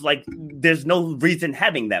referrals. Like, there's no reason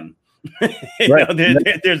having them.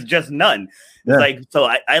 There's just none. Yeah. Like, so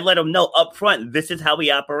I let them know up front, this is how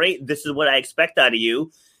we operate. This is what I expect out of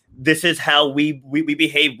you. This is how we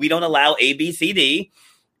behave. We don't allow A, B, C, D.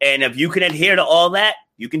 And if you can adhere to all that,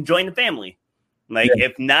 you can join the family. Like,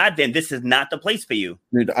 if not, then this is not the place for you.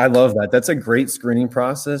 Dude, I love that. That's a great screening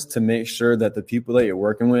process to make sure that the people that you're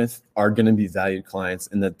working with are going to be valued clients,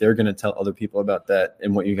 and that they're going to tell other people about that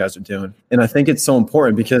and what you guys are doing. And I think it's so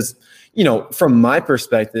important because, you know, from my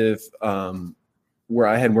perspective, where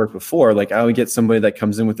I had worked before, like, I would get somebody that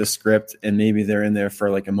comes in with a script, and maybe they're in there for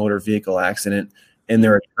like a motor vehicle accident, and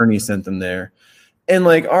their attorney sent them there. And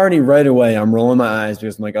like, already right away, I'm rolling my eyes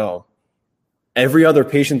because I'm like, oh, every other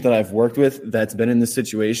patient that I've worked with that's been in this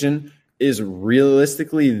situation is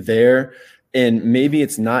realistically there. And maybe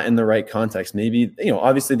it's not in the right context. Maybe, you know,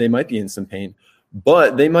 obviously they might be in some pain,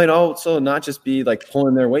 but they might also not just be like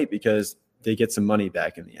pulling their weight because they get some money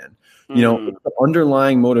back in the end. You know, the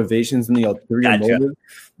underlying motivations and the ulterior motive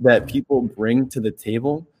that people bring to the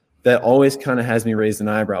table, that always kind of has me raise an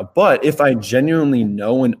eyebrow. But if I genuinely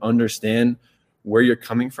know and understand where you're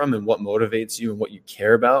coming from and what motivates you and what you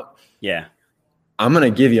care about, I'm going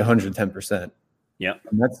to give you 110%. Yeah.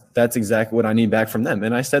 And that's exactly what I need back from them.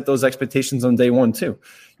 And I set those expectations on day one too.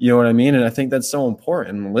 You know what I mean? And I think that's so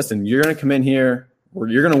important. And listen, you're going to come in here,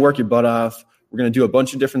 you're going to work your butt off. We're going to do a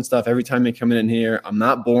bunch of different stuff every time you come in here. I'm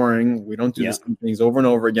not boring. We don't do the same things over and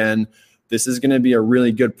over again. This is going to be a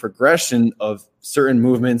really good progression of certain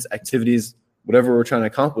movements, activities, whatever we're trying to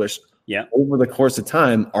accomplish over the course of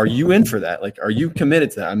time. Are you in for that? Like, are you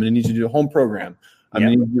committed to that? I'm going to need you to do a home program. I'm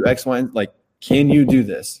going to need you to do X, Y, and like, can you do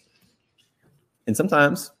this? And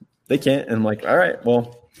sometimes they can't. And I'm like, all right,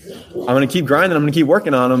 well, I'm going to keep grinding. I'm going to keep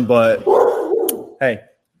working on them. But hey,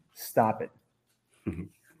 stop it.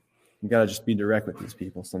 You got to just be direct with these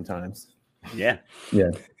people sometimes. Yeah. Yeah.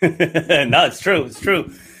 No, it's true. It's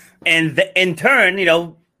true. And in turn, you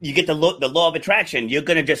know, you get the law of attraction. You're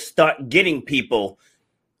going to just start getting people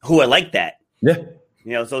who are like that. Yeah.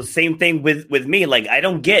 You know, so same thing with me. Like, I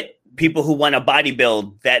don't get people who want to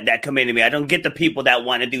bodybuild that come into me. I don't get the people that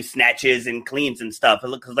want to do snatches and cleans and stuff.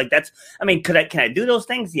 Because like, that's, I mean, can I do those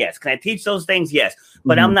things? Yes. Can I teach those things? Yes.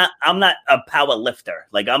 But I'm not a power lifter.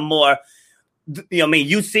 Like, I'm more, you know, I mean,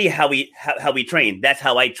 you see how we train. That's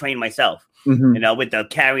how I train myself. You know, with the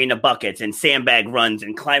carrying the buckets and sandbag runs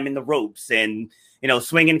and climbing the ropes and, you know,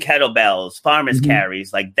 swinging kettlebells, farmers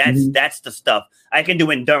carries. Like, that's the stuff. I can do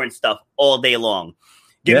endurance stuff all day long.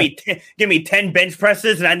 Give me 10 bench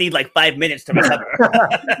presses and I need like 5 minutes to recover.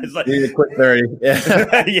 It's like, need a quick 30.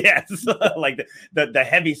 Yeah. Yes. Like the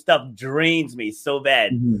heavy stuff drains me so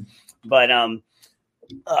bad. But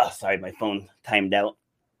sorry, my phone timed out.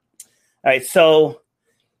 All right, so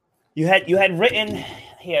you had written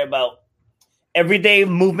here about everyday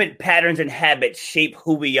movement patterns and habits shape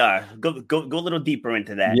who we are. Go a little deeper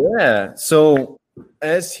into that. Yeah. So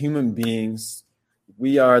as human beings,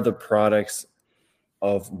 we are the products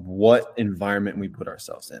of what environment we put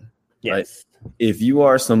ourselves in. Yes. Right? If you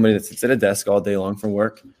are somebody that sits at a desk all day long for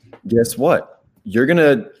work, guess what? You're going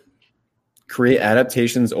to create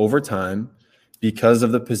adaptations over time because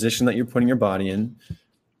of the position that you're putting your body in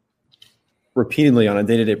repeatedly on a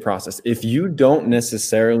day-to-day process. If you don't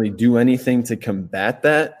necessarily do anything to combat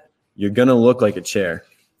that, you're going to look like a chair.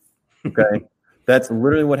 Okay. That's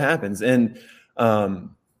literally what happens. And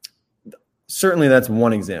certainly that's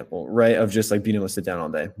one example, right, of just like being able to sit down all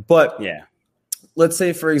day. But let's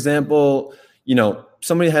say, for example, you know,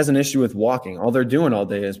 somebody has an issue with walking. All they're doing all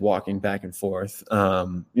day is walking back and forth.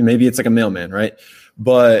 Maybe it's like a mailman, right?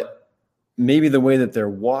 But maybe the way that they're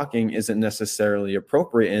walking isn't necessarily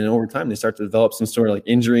appropriate. And over time, they start to develop some sort of like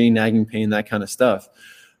injury, nagging pain, that kind of stuff.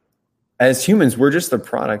 As humans, we're just the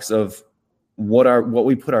products of what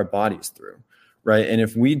we put our bodies through, right? And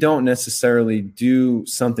if we don't necessarily do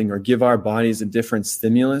something or give our bodies a different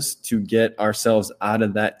stimulus to get ourselves out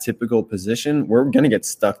of that typical position, we're going to get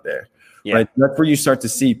stuck there, right? That's where you start to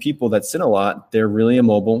see people that sit a lot. They're really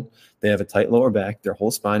immobile. They have a tight lower back. Their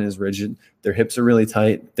whole spine is rigid. Their hips are really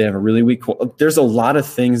tight. They have a really weak core. There's a lot of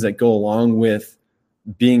things that go along with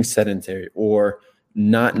being sedentary or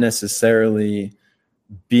not necessarily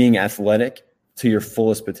being athletic to your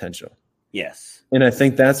fullest potential. Yes. And I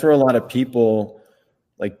think that's where a lot of people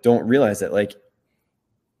like don't realize that. Like,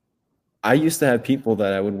 I used to have people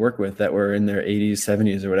that I would work with that were in their 80s,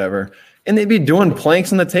 70s or whatever, and they'd be doing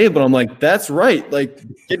planks on the table. I'm like, that's right. Like,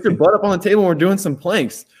 get your butt up on the table. We're doing some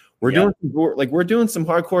planks. We're doing some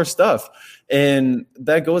hardcore stuff. And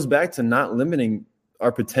that goes back to not limiting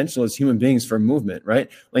our potential as human beings for movement, right?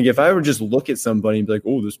 Like, if I were just look at somebody and be like,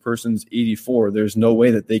 oh, this person's 84, there's no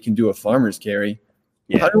way that they can do a farmer's carry.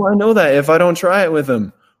 How do I know that if I don't try it with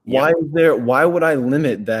them? Why would I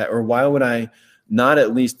limit that? Or why would I not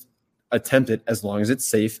at least attempt it, as long as it's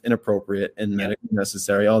safe and appropriate and medically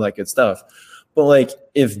necessary, all that good stuff? But like,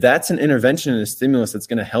 if that's an intervention and a stimulus that's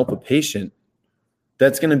going to help a patient,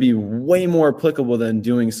 that's going to be way more applicable than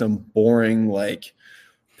doing some boring like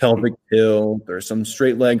pelvic tilt or some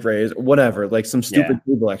straight leg raise or whatever, like some stupid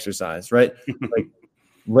table exercise, right? Like,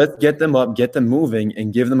 let's get them up, get them moving,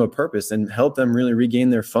 and give them a purpose and help them really regain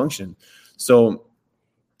their function. So,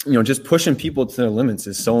 just pushing people to their limits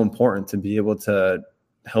is so important to be able to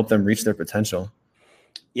help them reach their potential.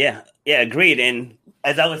 Yeah, agreed. And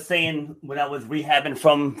as I was saying when I was rehabbing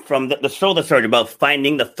from the shoulder surgery about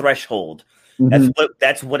finding the threshold,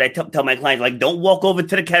 that's what I tell my clients. Like, don't walk over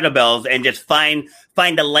to the kettlebells and just find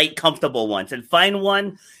the light, comfortable ones, and find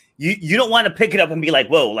one. You don't want to pick it up and be like,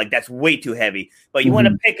 whoa, like that's way too heavy. But you want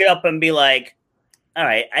to pick it up and be like, all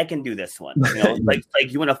right, I can do this one.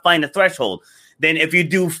 Like you want to find the threshold. Then if you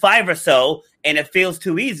do 5 or so and it feels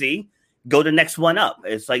too easy, go the next one up.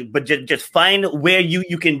 It's like, but just find where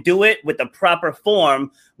you can do it with the proper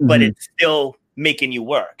form, but it's still making you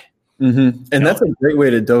work. And that's a great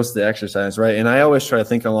way to dose the exercise, right? And I always try to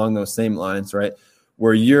think along those same lines, right?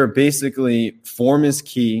 Where you're basically, form is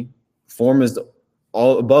key. Form is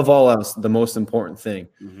above all else the most important thing.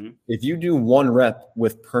 If you do 1 rep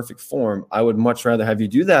with perfect form, I would much rather have you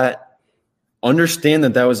do that, understand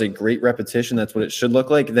that was a great repetition, that's what it should look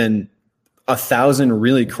like, than 1,000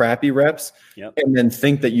 really crappy reps and then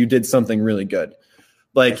think that you did something really good.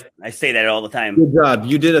 Like, I say that all the time. Good job.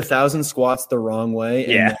 You did 1,000 squats the wrong way,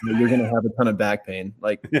 and you're going to have a ton of back pain.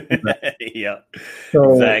 Like,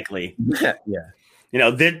 exactly.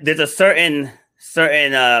 There's a certain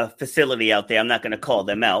facility out there. I'm not going to call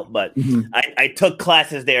them out, but I took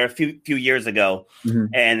classes there a few years ago,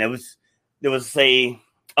 and there was a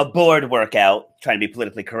board workout. Trying to be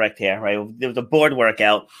politically correct here, right? There was a board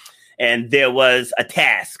workout, and there was a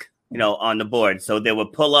task, on the board. So there were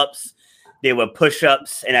pull-ups, there were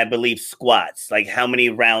push-ups, and I believe squats. Like, how many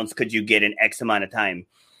rounds could you get in X amount of time?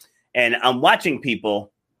 And I'm watching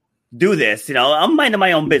people do this. I'm minding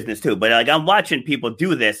my own business too, but like, I'm watching people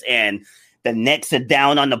do this, and the necks are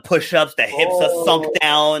down on the push-ups, the hips are sunk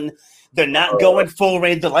down, they're not going full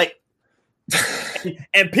range. They're like,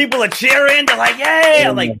 and people are cheering. They're like, "Yay!"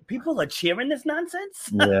 I'm like, people are cheering this nonsense.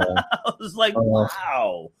 I was like,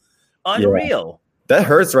 wow, unreal. That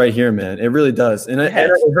hurts right here, man. It really does. And it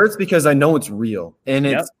hurts because I know it's real. And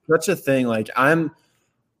it's such a thing. Like, I'm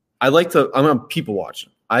a people watcher.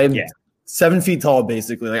 I'm 7 feet tall,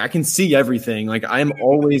 basically. Like, I can see everything. Like, I'm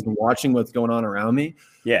always watching what's going on around me.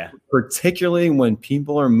 Yeah. Particularly when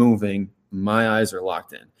people are moving, my eyes are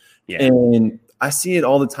locked in. Yeah. And I see it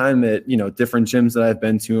all the time at, different gyms that I've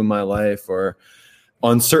been to in my life, or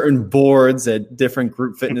on certain boards at different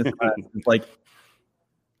group fitness classes. Like,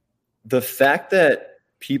 the fact that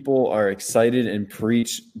people are excited and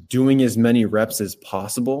preach doing as many reps as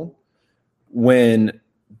possible, when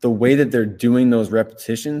the way that they're doing those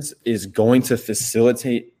repetitions is going to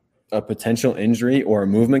facilitate a potential injury or a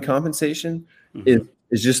movement compensation,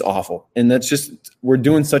 is just awful. And that's just, we're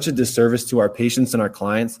doing such a disservice to our patients and our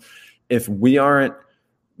clients if we aren't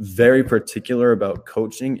very particular about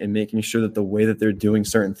coaching and making sure that the way that they're doing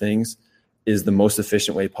certain things is the most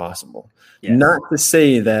efficient way possible. Yes. Not to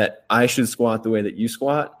say that I should squat the way that you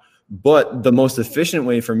squat, but the most efficient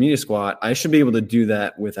way for me to squat, I should be able to do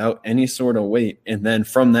that without any sort of weight. And then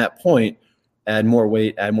from that point, add more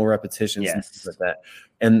weight, add more repetitions, and things like that.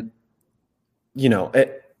 And,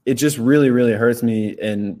 it just really, really hurts me.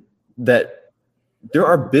 And that there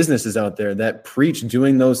are businesses out there that preach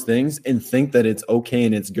doing those things and think that it's okay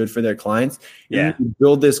and it's good for their clients. Yeah. And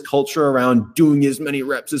build this culture around doing as many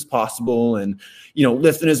reps as possible and,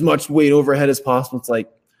 lifting as much weight overhead as possible. It's like,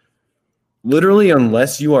 literally,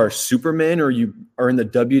 unless you are Superman or you are in the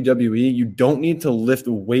WWE, you don't need to lift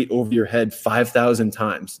weight over your head 5,000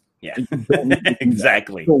 times. Yeah,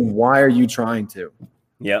 exactly. So why are you trying to?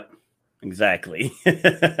 Yep, exactly.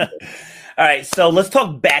 All right, so let's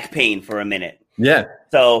talk back pain for a minute. Yeah.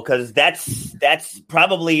 So, because that's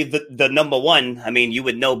probably the number one. I mean, you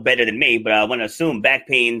would know better than me, but I want to assume back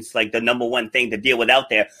pain's like the number one thing to deal with out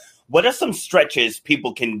there. What are some stretches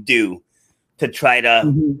people can do to try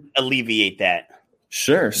to alleviate that?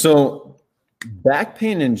 Sure. So back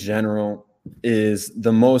pain in general is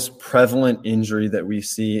the most prevalent injury that we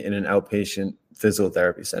see in an outpatient physical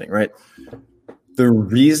therapy setting, right? The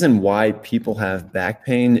reason why people have back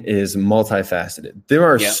pain is multifaceted. There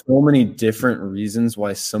are so many different reasons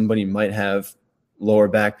why somebody might have lower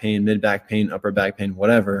back pain, mid back pain, upper back pain,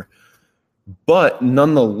 whatever. But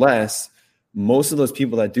nonetheless, most of those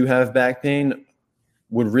people that do have back pain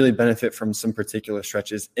would really benefit from some particular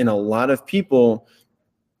stretches. And a lot of people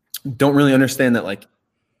don't really understand that, like,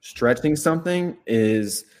 stretching something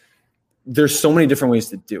there's so many different ways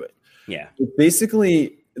to do it. Yeah.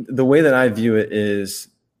 Basically, the way that I view it is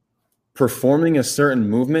performing a certain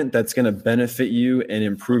movement that's going to benefit you and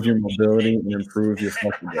improve your mobility and improve your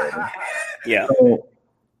flexibility. Yeah. So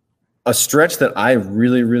a stretch that I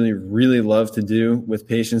really, really, really love to do with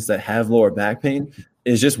patients that have lower back pain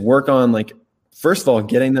is just work on, like, first of all,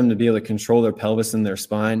 getting them to be able to control their pelvis and their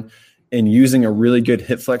spine and using a really good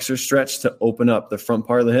hip flexor stretch to open up the front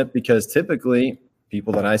part of the hip, because typically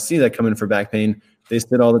people that I see that come in for back pain, they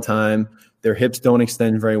sit all the time. Their hips don't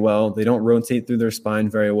extend very well. They don't rotate through their spine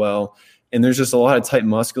very well. And there's just a lot of tight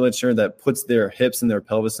musculature that puts their hips and their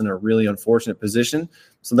pelvis in a really unfortunate position,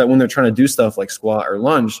 so that when they're trying to do stuff like squat or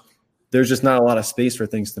lunge, there's just not a lot of space for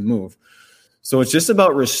things to move. So it's just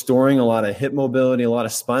about restoring a lot of hip mobility, a lot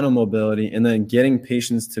of spinal mobility, and then getting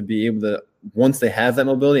patients to be able to, once they have that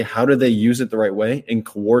mobility, how do they use it the right way and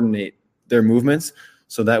coordinate their movements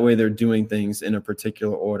so that way they're doing things in a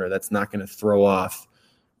particular order that's not going to throw off,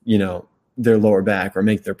 their lower back or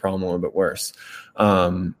make their problem a little bit worse.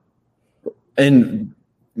 And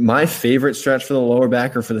my favorite stretch for the lower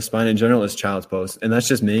back or for the spine in general is child's pose. And that's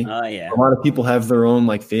just me. Oh, yeah. A lot of people have their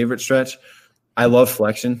own favorite stretch. I love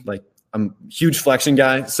flexion. I'm a huge flexion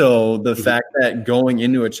guy. So the fact that going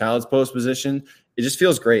into a child's pose position, it just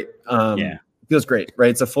feels great. It feels great, right?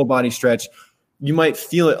 It's a full body stretch. You might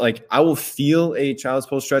feel it I will feel a child's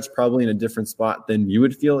pose stretch probably in a different spot than you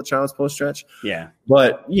would feel a child's pose stretch. Yeah.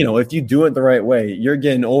 But, if you do it the right way, you're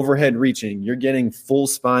getting overhead reaching, you're getting full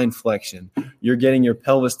spine flexion, you're getting your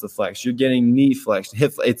pelvis to flex, you're getting knee flex,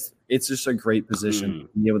 hip. It's just a great position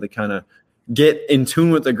to be able to kind of get in tune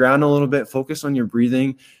with the ground a little bit, focus on your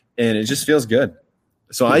breathing, and it just feels good.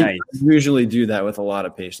 So nice. I usually do that with a lot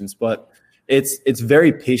of patients, but it's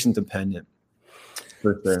very patient dependent.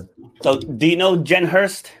 For sure. So do you know Jen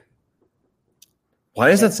Hurst? Why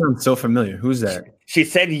does that sound so familiar? Who's that? She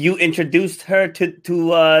said you introduced her to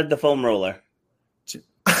the foam roller.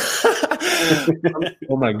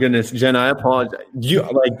 Oh my goodness, Jen, I apologize.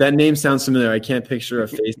 That name sounds familiar. I can't picture a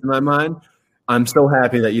face in my mind. I'm so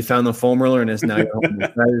happy that you found the foam roller and it's now your home.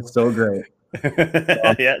 That is so great.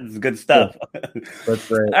 Yeah, it's good stuff. That's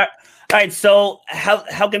great. All right. So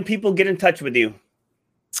how can people get in touch with you?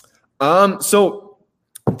 So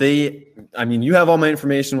you have all my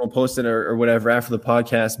information. We'll post it or whatever after the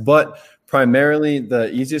podcast, but primarily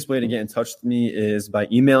the easiest way to get in touch with me is by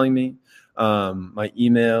emailing me. My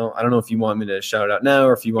email, I don't know if you want me to shout it out now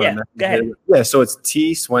or if you want to go ahead. Yeah. So it's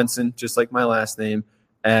T Swenson, just like my last name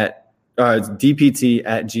it's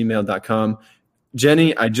dpt@gmail.com.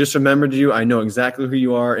 Jenny, I just remembered you. I know exactly who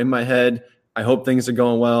you are in my head. I hope things are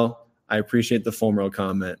going well. I appreciate the foam roll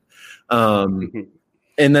comment. And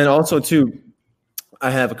then also too, I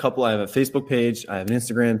have a Facebook page. I have an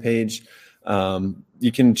Instagram page.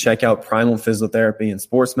 You can check out Primal Physiotherapy and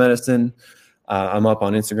Sports Medicine. I'm up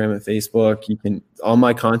on Instagram and Facebook. All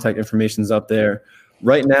my contact information is up there.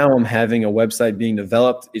 Right now, I'm having a website being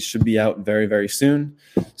developed. It should be out very, very soon.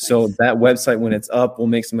 So that website, when it's up, we'll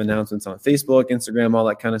make some announcements on Facebook, Instagram, all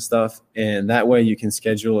that kind of stuff. And that way you can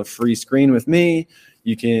schedule a free screen with me.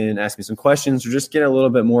 You can ask me some questions or just get a little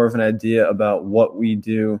bit more of an idea about what we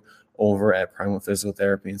do over at Primal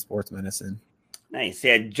Physiotherapy and Sports Medicine. Nice.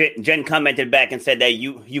 Yeah, Jen commented back and said that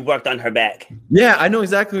you worked on her back. Yeah, I know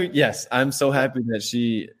exactly. Yes, I'm so happy that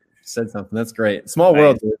she said something. That's great. Small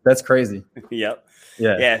world, dude. That's crazy. Yep.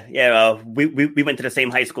 Yeah. We went to the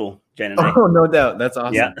same high school, Jen and I. Oh, no doubt. That's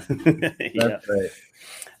awesome. Yeah. That's great.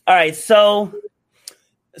 All right. So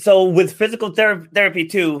with physical therapy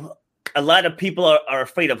too, a lot of people are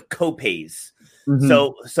afraid of copays.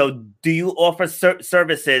 Mm-hmm. So do you offer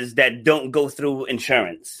services that don't go through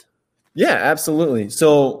insurance? Yeah, absolutely.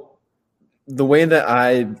 So the way that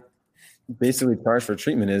I basically charge for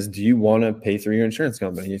treatment is, do you want to pay through your insurance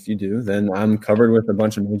company? If you do, then I'm covered with a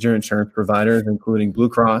bunch of major insurance providers, including Blue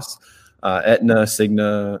Cross, Aetna,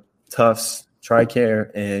 Cigna, Tufts,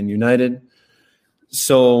 TRICARE, and United.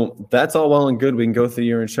 So that's all well and good. We can go through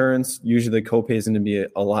your insurance. Usually the copay is going to be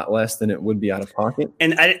a lot less than it would be out of pocket.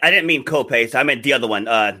 And I didn't mean copay. So I meant the other one,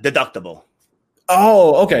 deductible.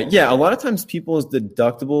 Oh, okay. Yeah. A lot of times people's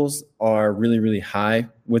deductibles are really, really high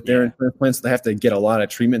with their insurance plans. So they have to get a lot of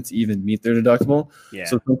treatment to even meet their deductible. Yeah.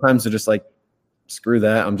 So sometimes they're just like, screw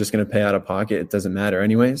that. I'm just going to pay out of pocket. It doesn't matter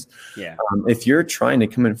anyways. Yeah. If you're trying to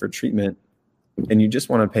come in for treatment and you just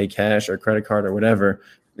want to pay cash or credit card or whatever,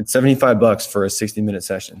 it's $75 for a 60-minute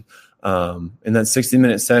session. And that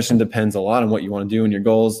 60-minute session depends a lot on what you want to do and your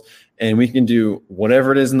goals. And we can do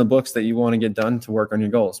whatever it is in the books that you want to get done to work on your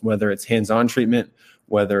goals, whether it's hands-on treatment,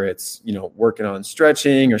 whether it's, working on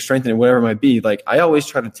stretching or strengthening, whatever it might be. Like, I always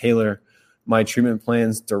try to tailor my treatment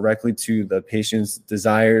plans directly to the patient's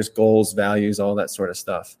desires, goals, values, all that sort of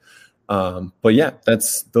stuff. But yeah,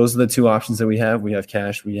 those are the two options that we have. We have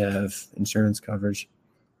cash, we have insurance coverage.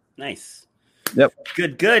 Nice. Yep.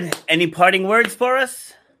 Good. Any parting words for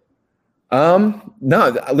us? No,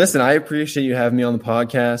 listen, I appreciate you having me on the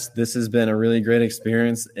podcast. This has been a really great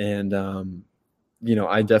experience. And,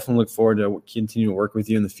 I definitely look forward to continue to work with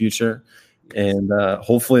you in the future. And,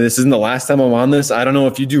 hopefully this isn't the last time I'm on this. I don't know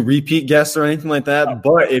if you do repeat guests or anything like that,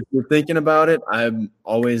 but if you're thinking about it, I'm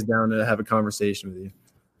always down to have a conversation with you.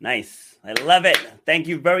 Nice. I love it. Thank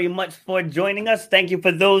you very much for joining us. Thank you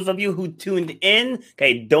for those of you who tuned in.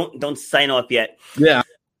 Okay. Don't sign off yet. Yeah.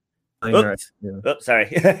 Oops. Yeah. Oops,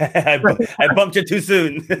 sorry. I bumped you too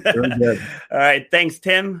soon. All right. Thanks,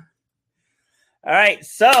 Tim. All right.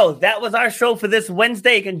 So that was our show for this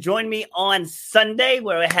Wednesday. You can join me on Sunday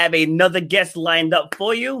where I have another guest lined up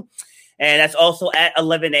for you. And that's also at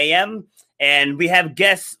 11 a.m. And we have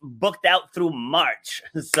guests booked out through March.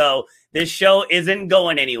 So this show isn't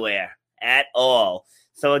going anywhere at all.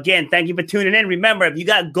 So again, thank you for tuning in. Remember, if you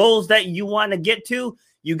got goals that you want to get to,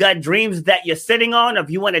 you got dreams that you're sitting on,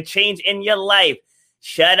 if you want to change in your life,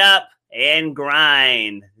 shut up and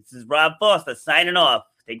grind. This is Rob Foster signing off.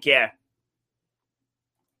 Take care.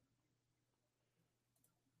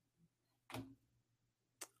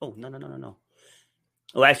 Oh, no.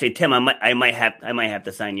 Oh, actually, Tim, I might have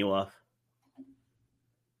to sign you off.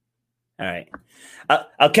 All right.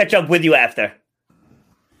 I'll catch up with you after.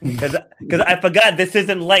 Because I forgot this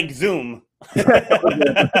isn't like Zoom. All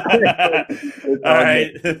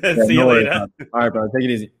right. See you later. All right, bro. Take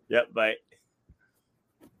it easy. Yep. Bye.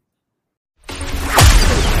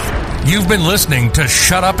 You've been listening to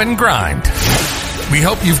Shut Up and Grind. We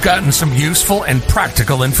hope you've gotten some useful and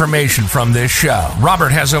practical information from this show.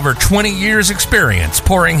 Robert has over 20 years experience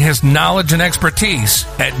pouring his knowledge and expertise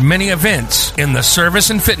at many events in the service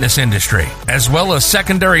and fitness industry, as well as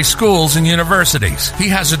secondary schools and universities. He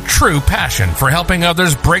has a true passion for helping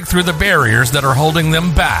others break through the barriers that are holding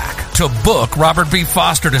them back. To book Robert B.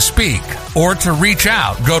 Foster to speak or to reach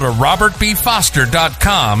out, go to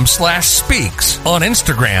robertbfoster.com/speaks, on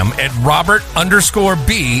Instagram at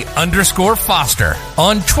Robert_B_Foster,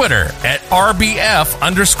 on Twitter at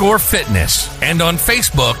RBF_fitness, and on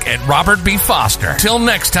Facebook at Robert B. Foster. Till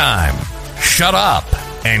next time, shut up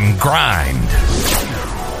and grind.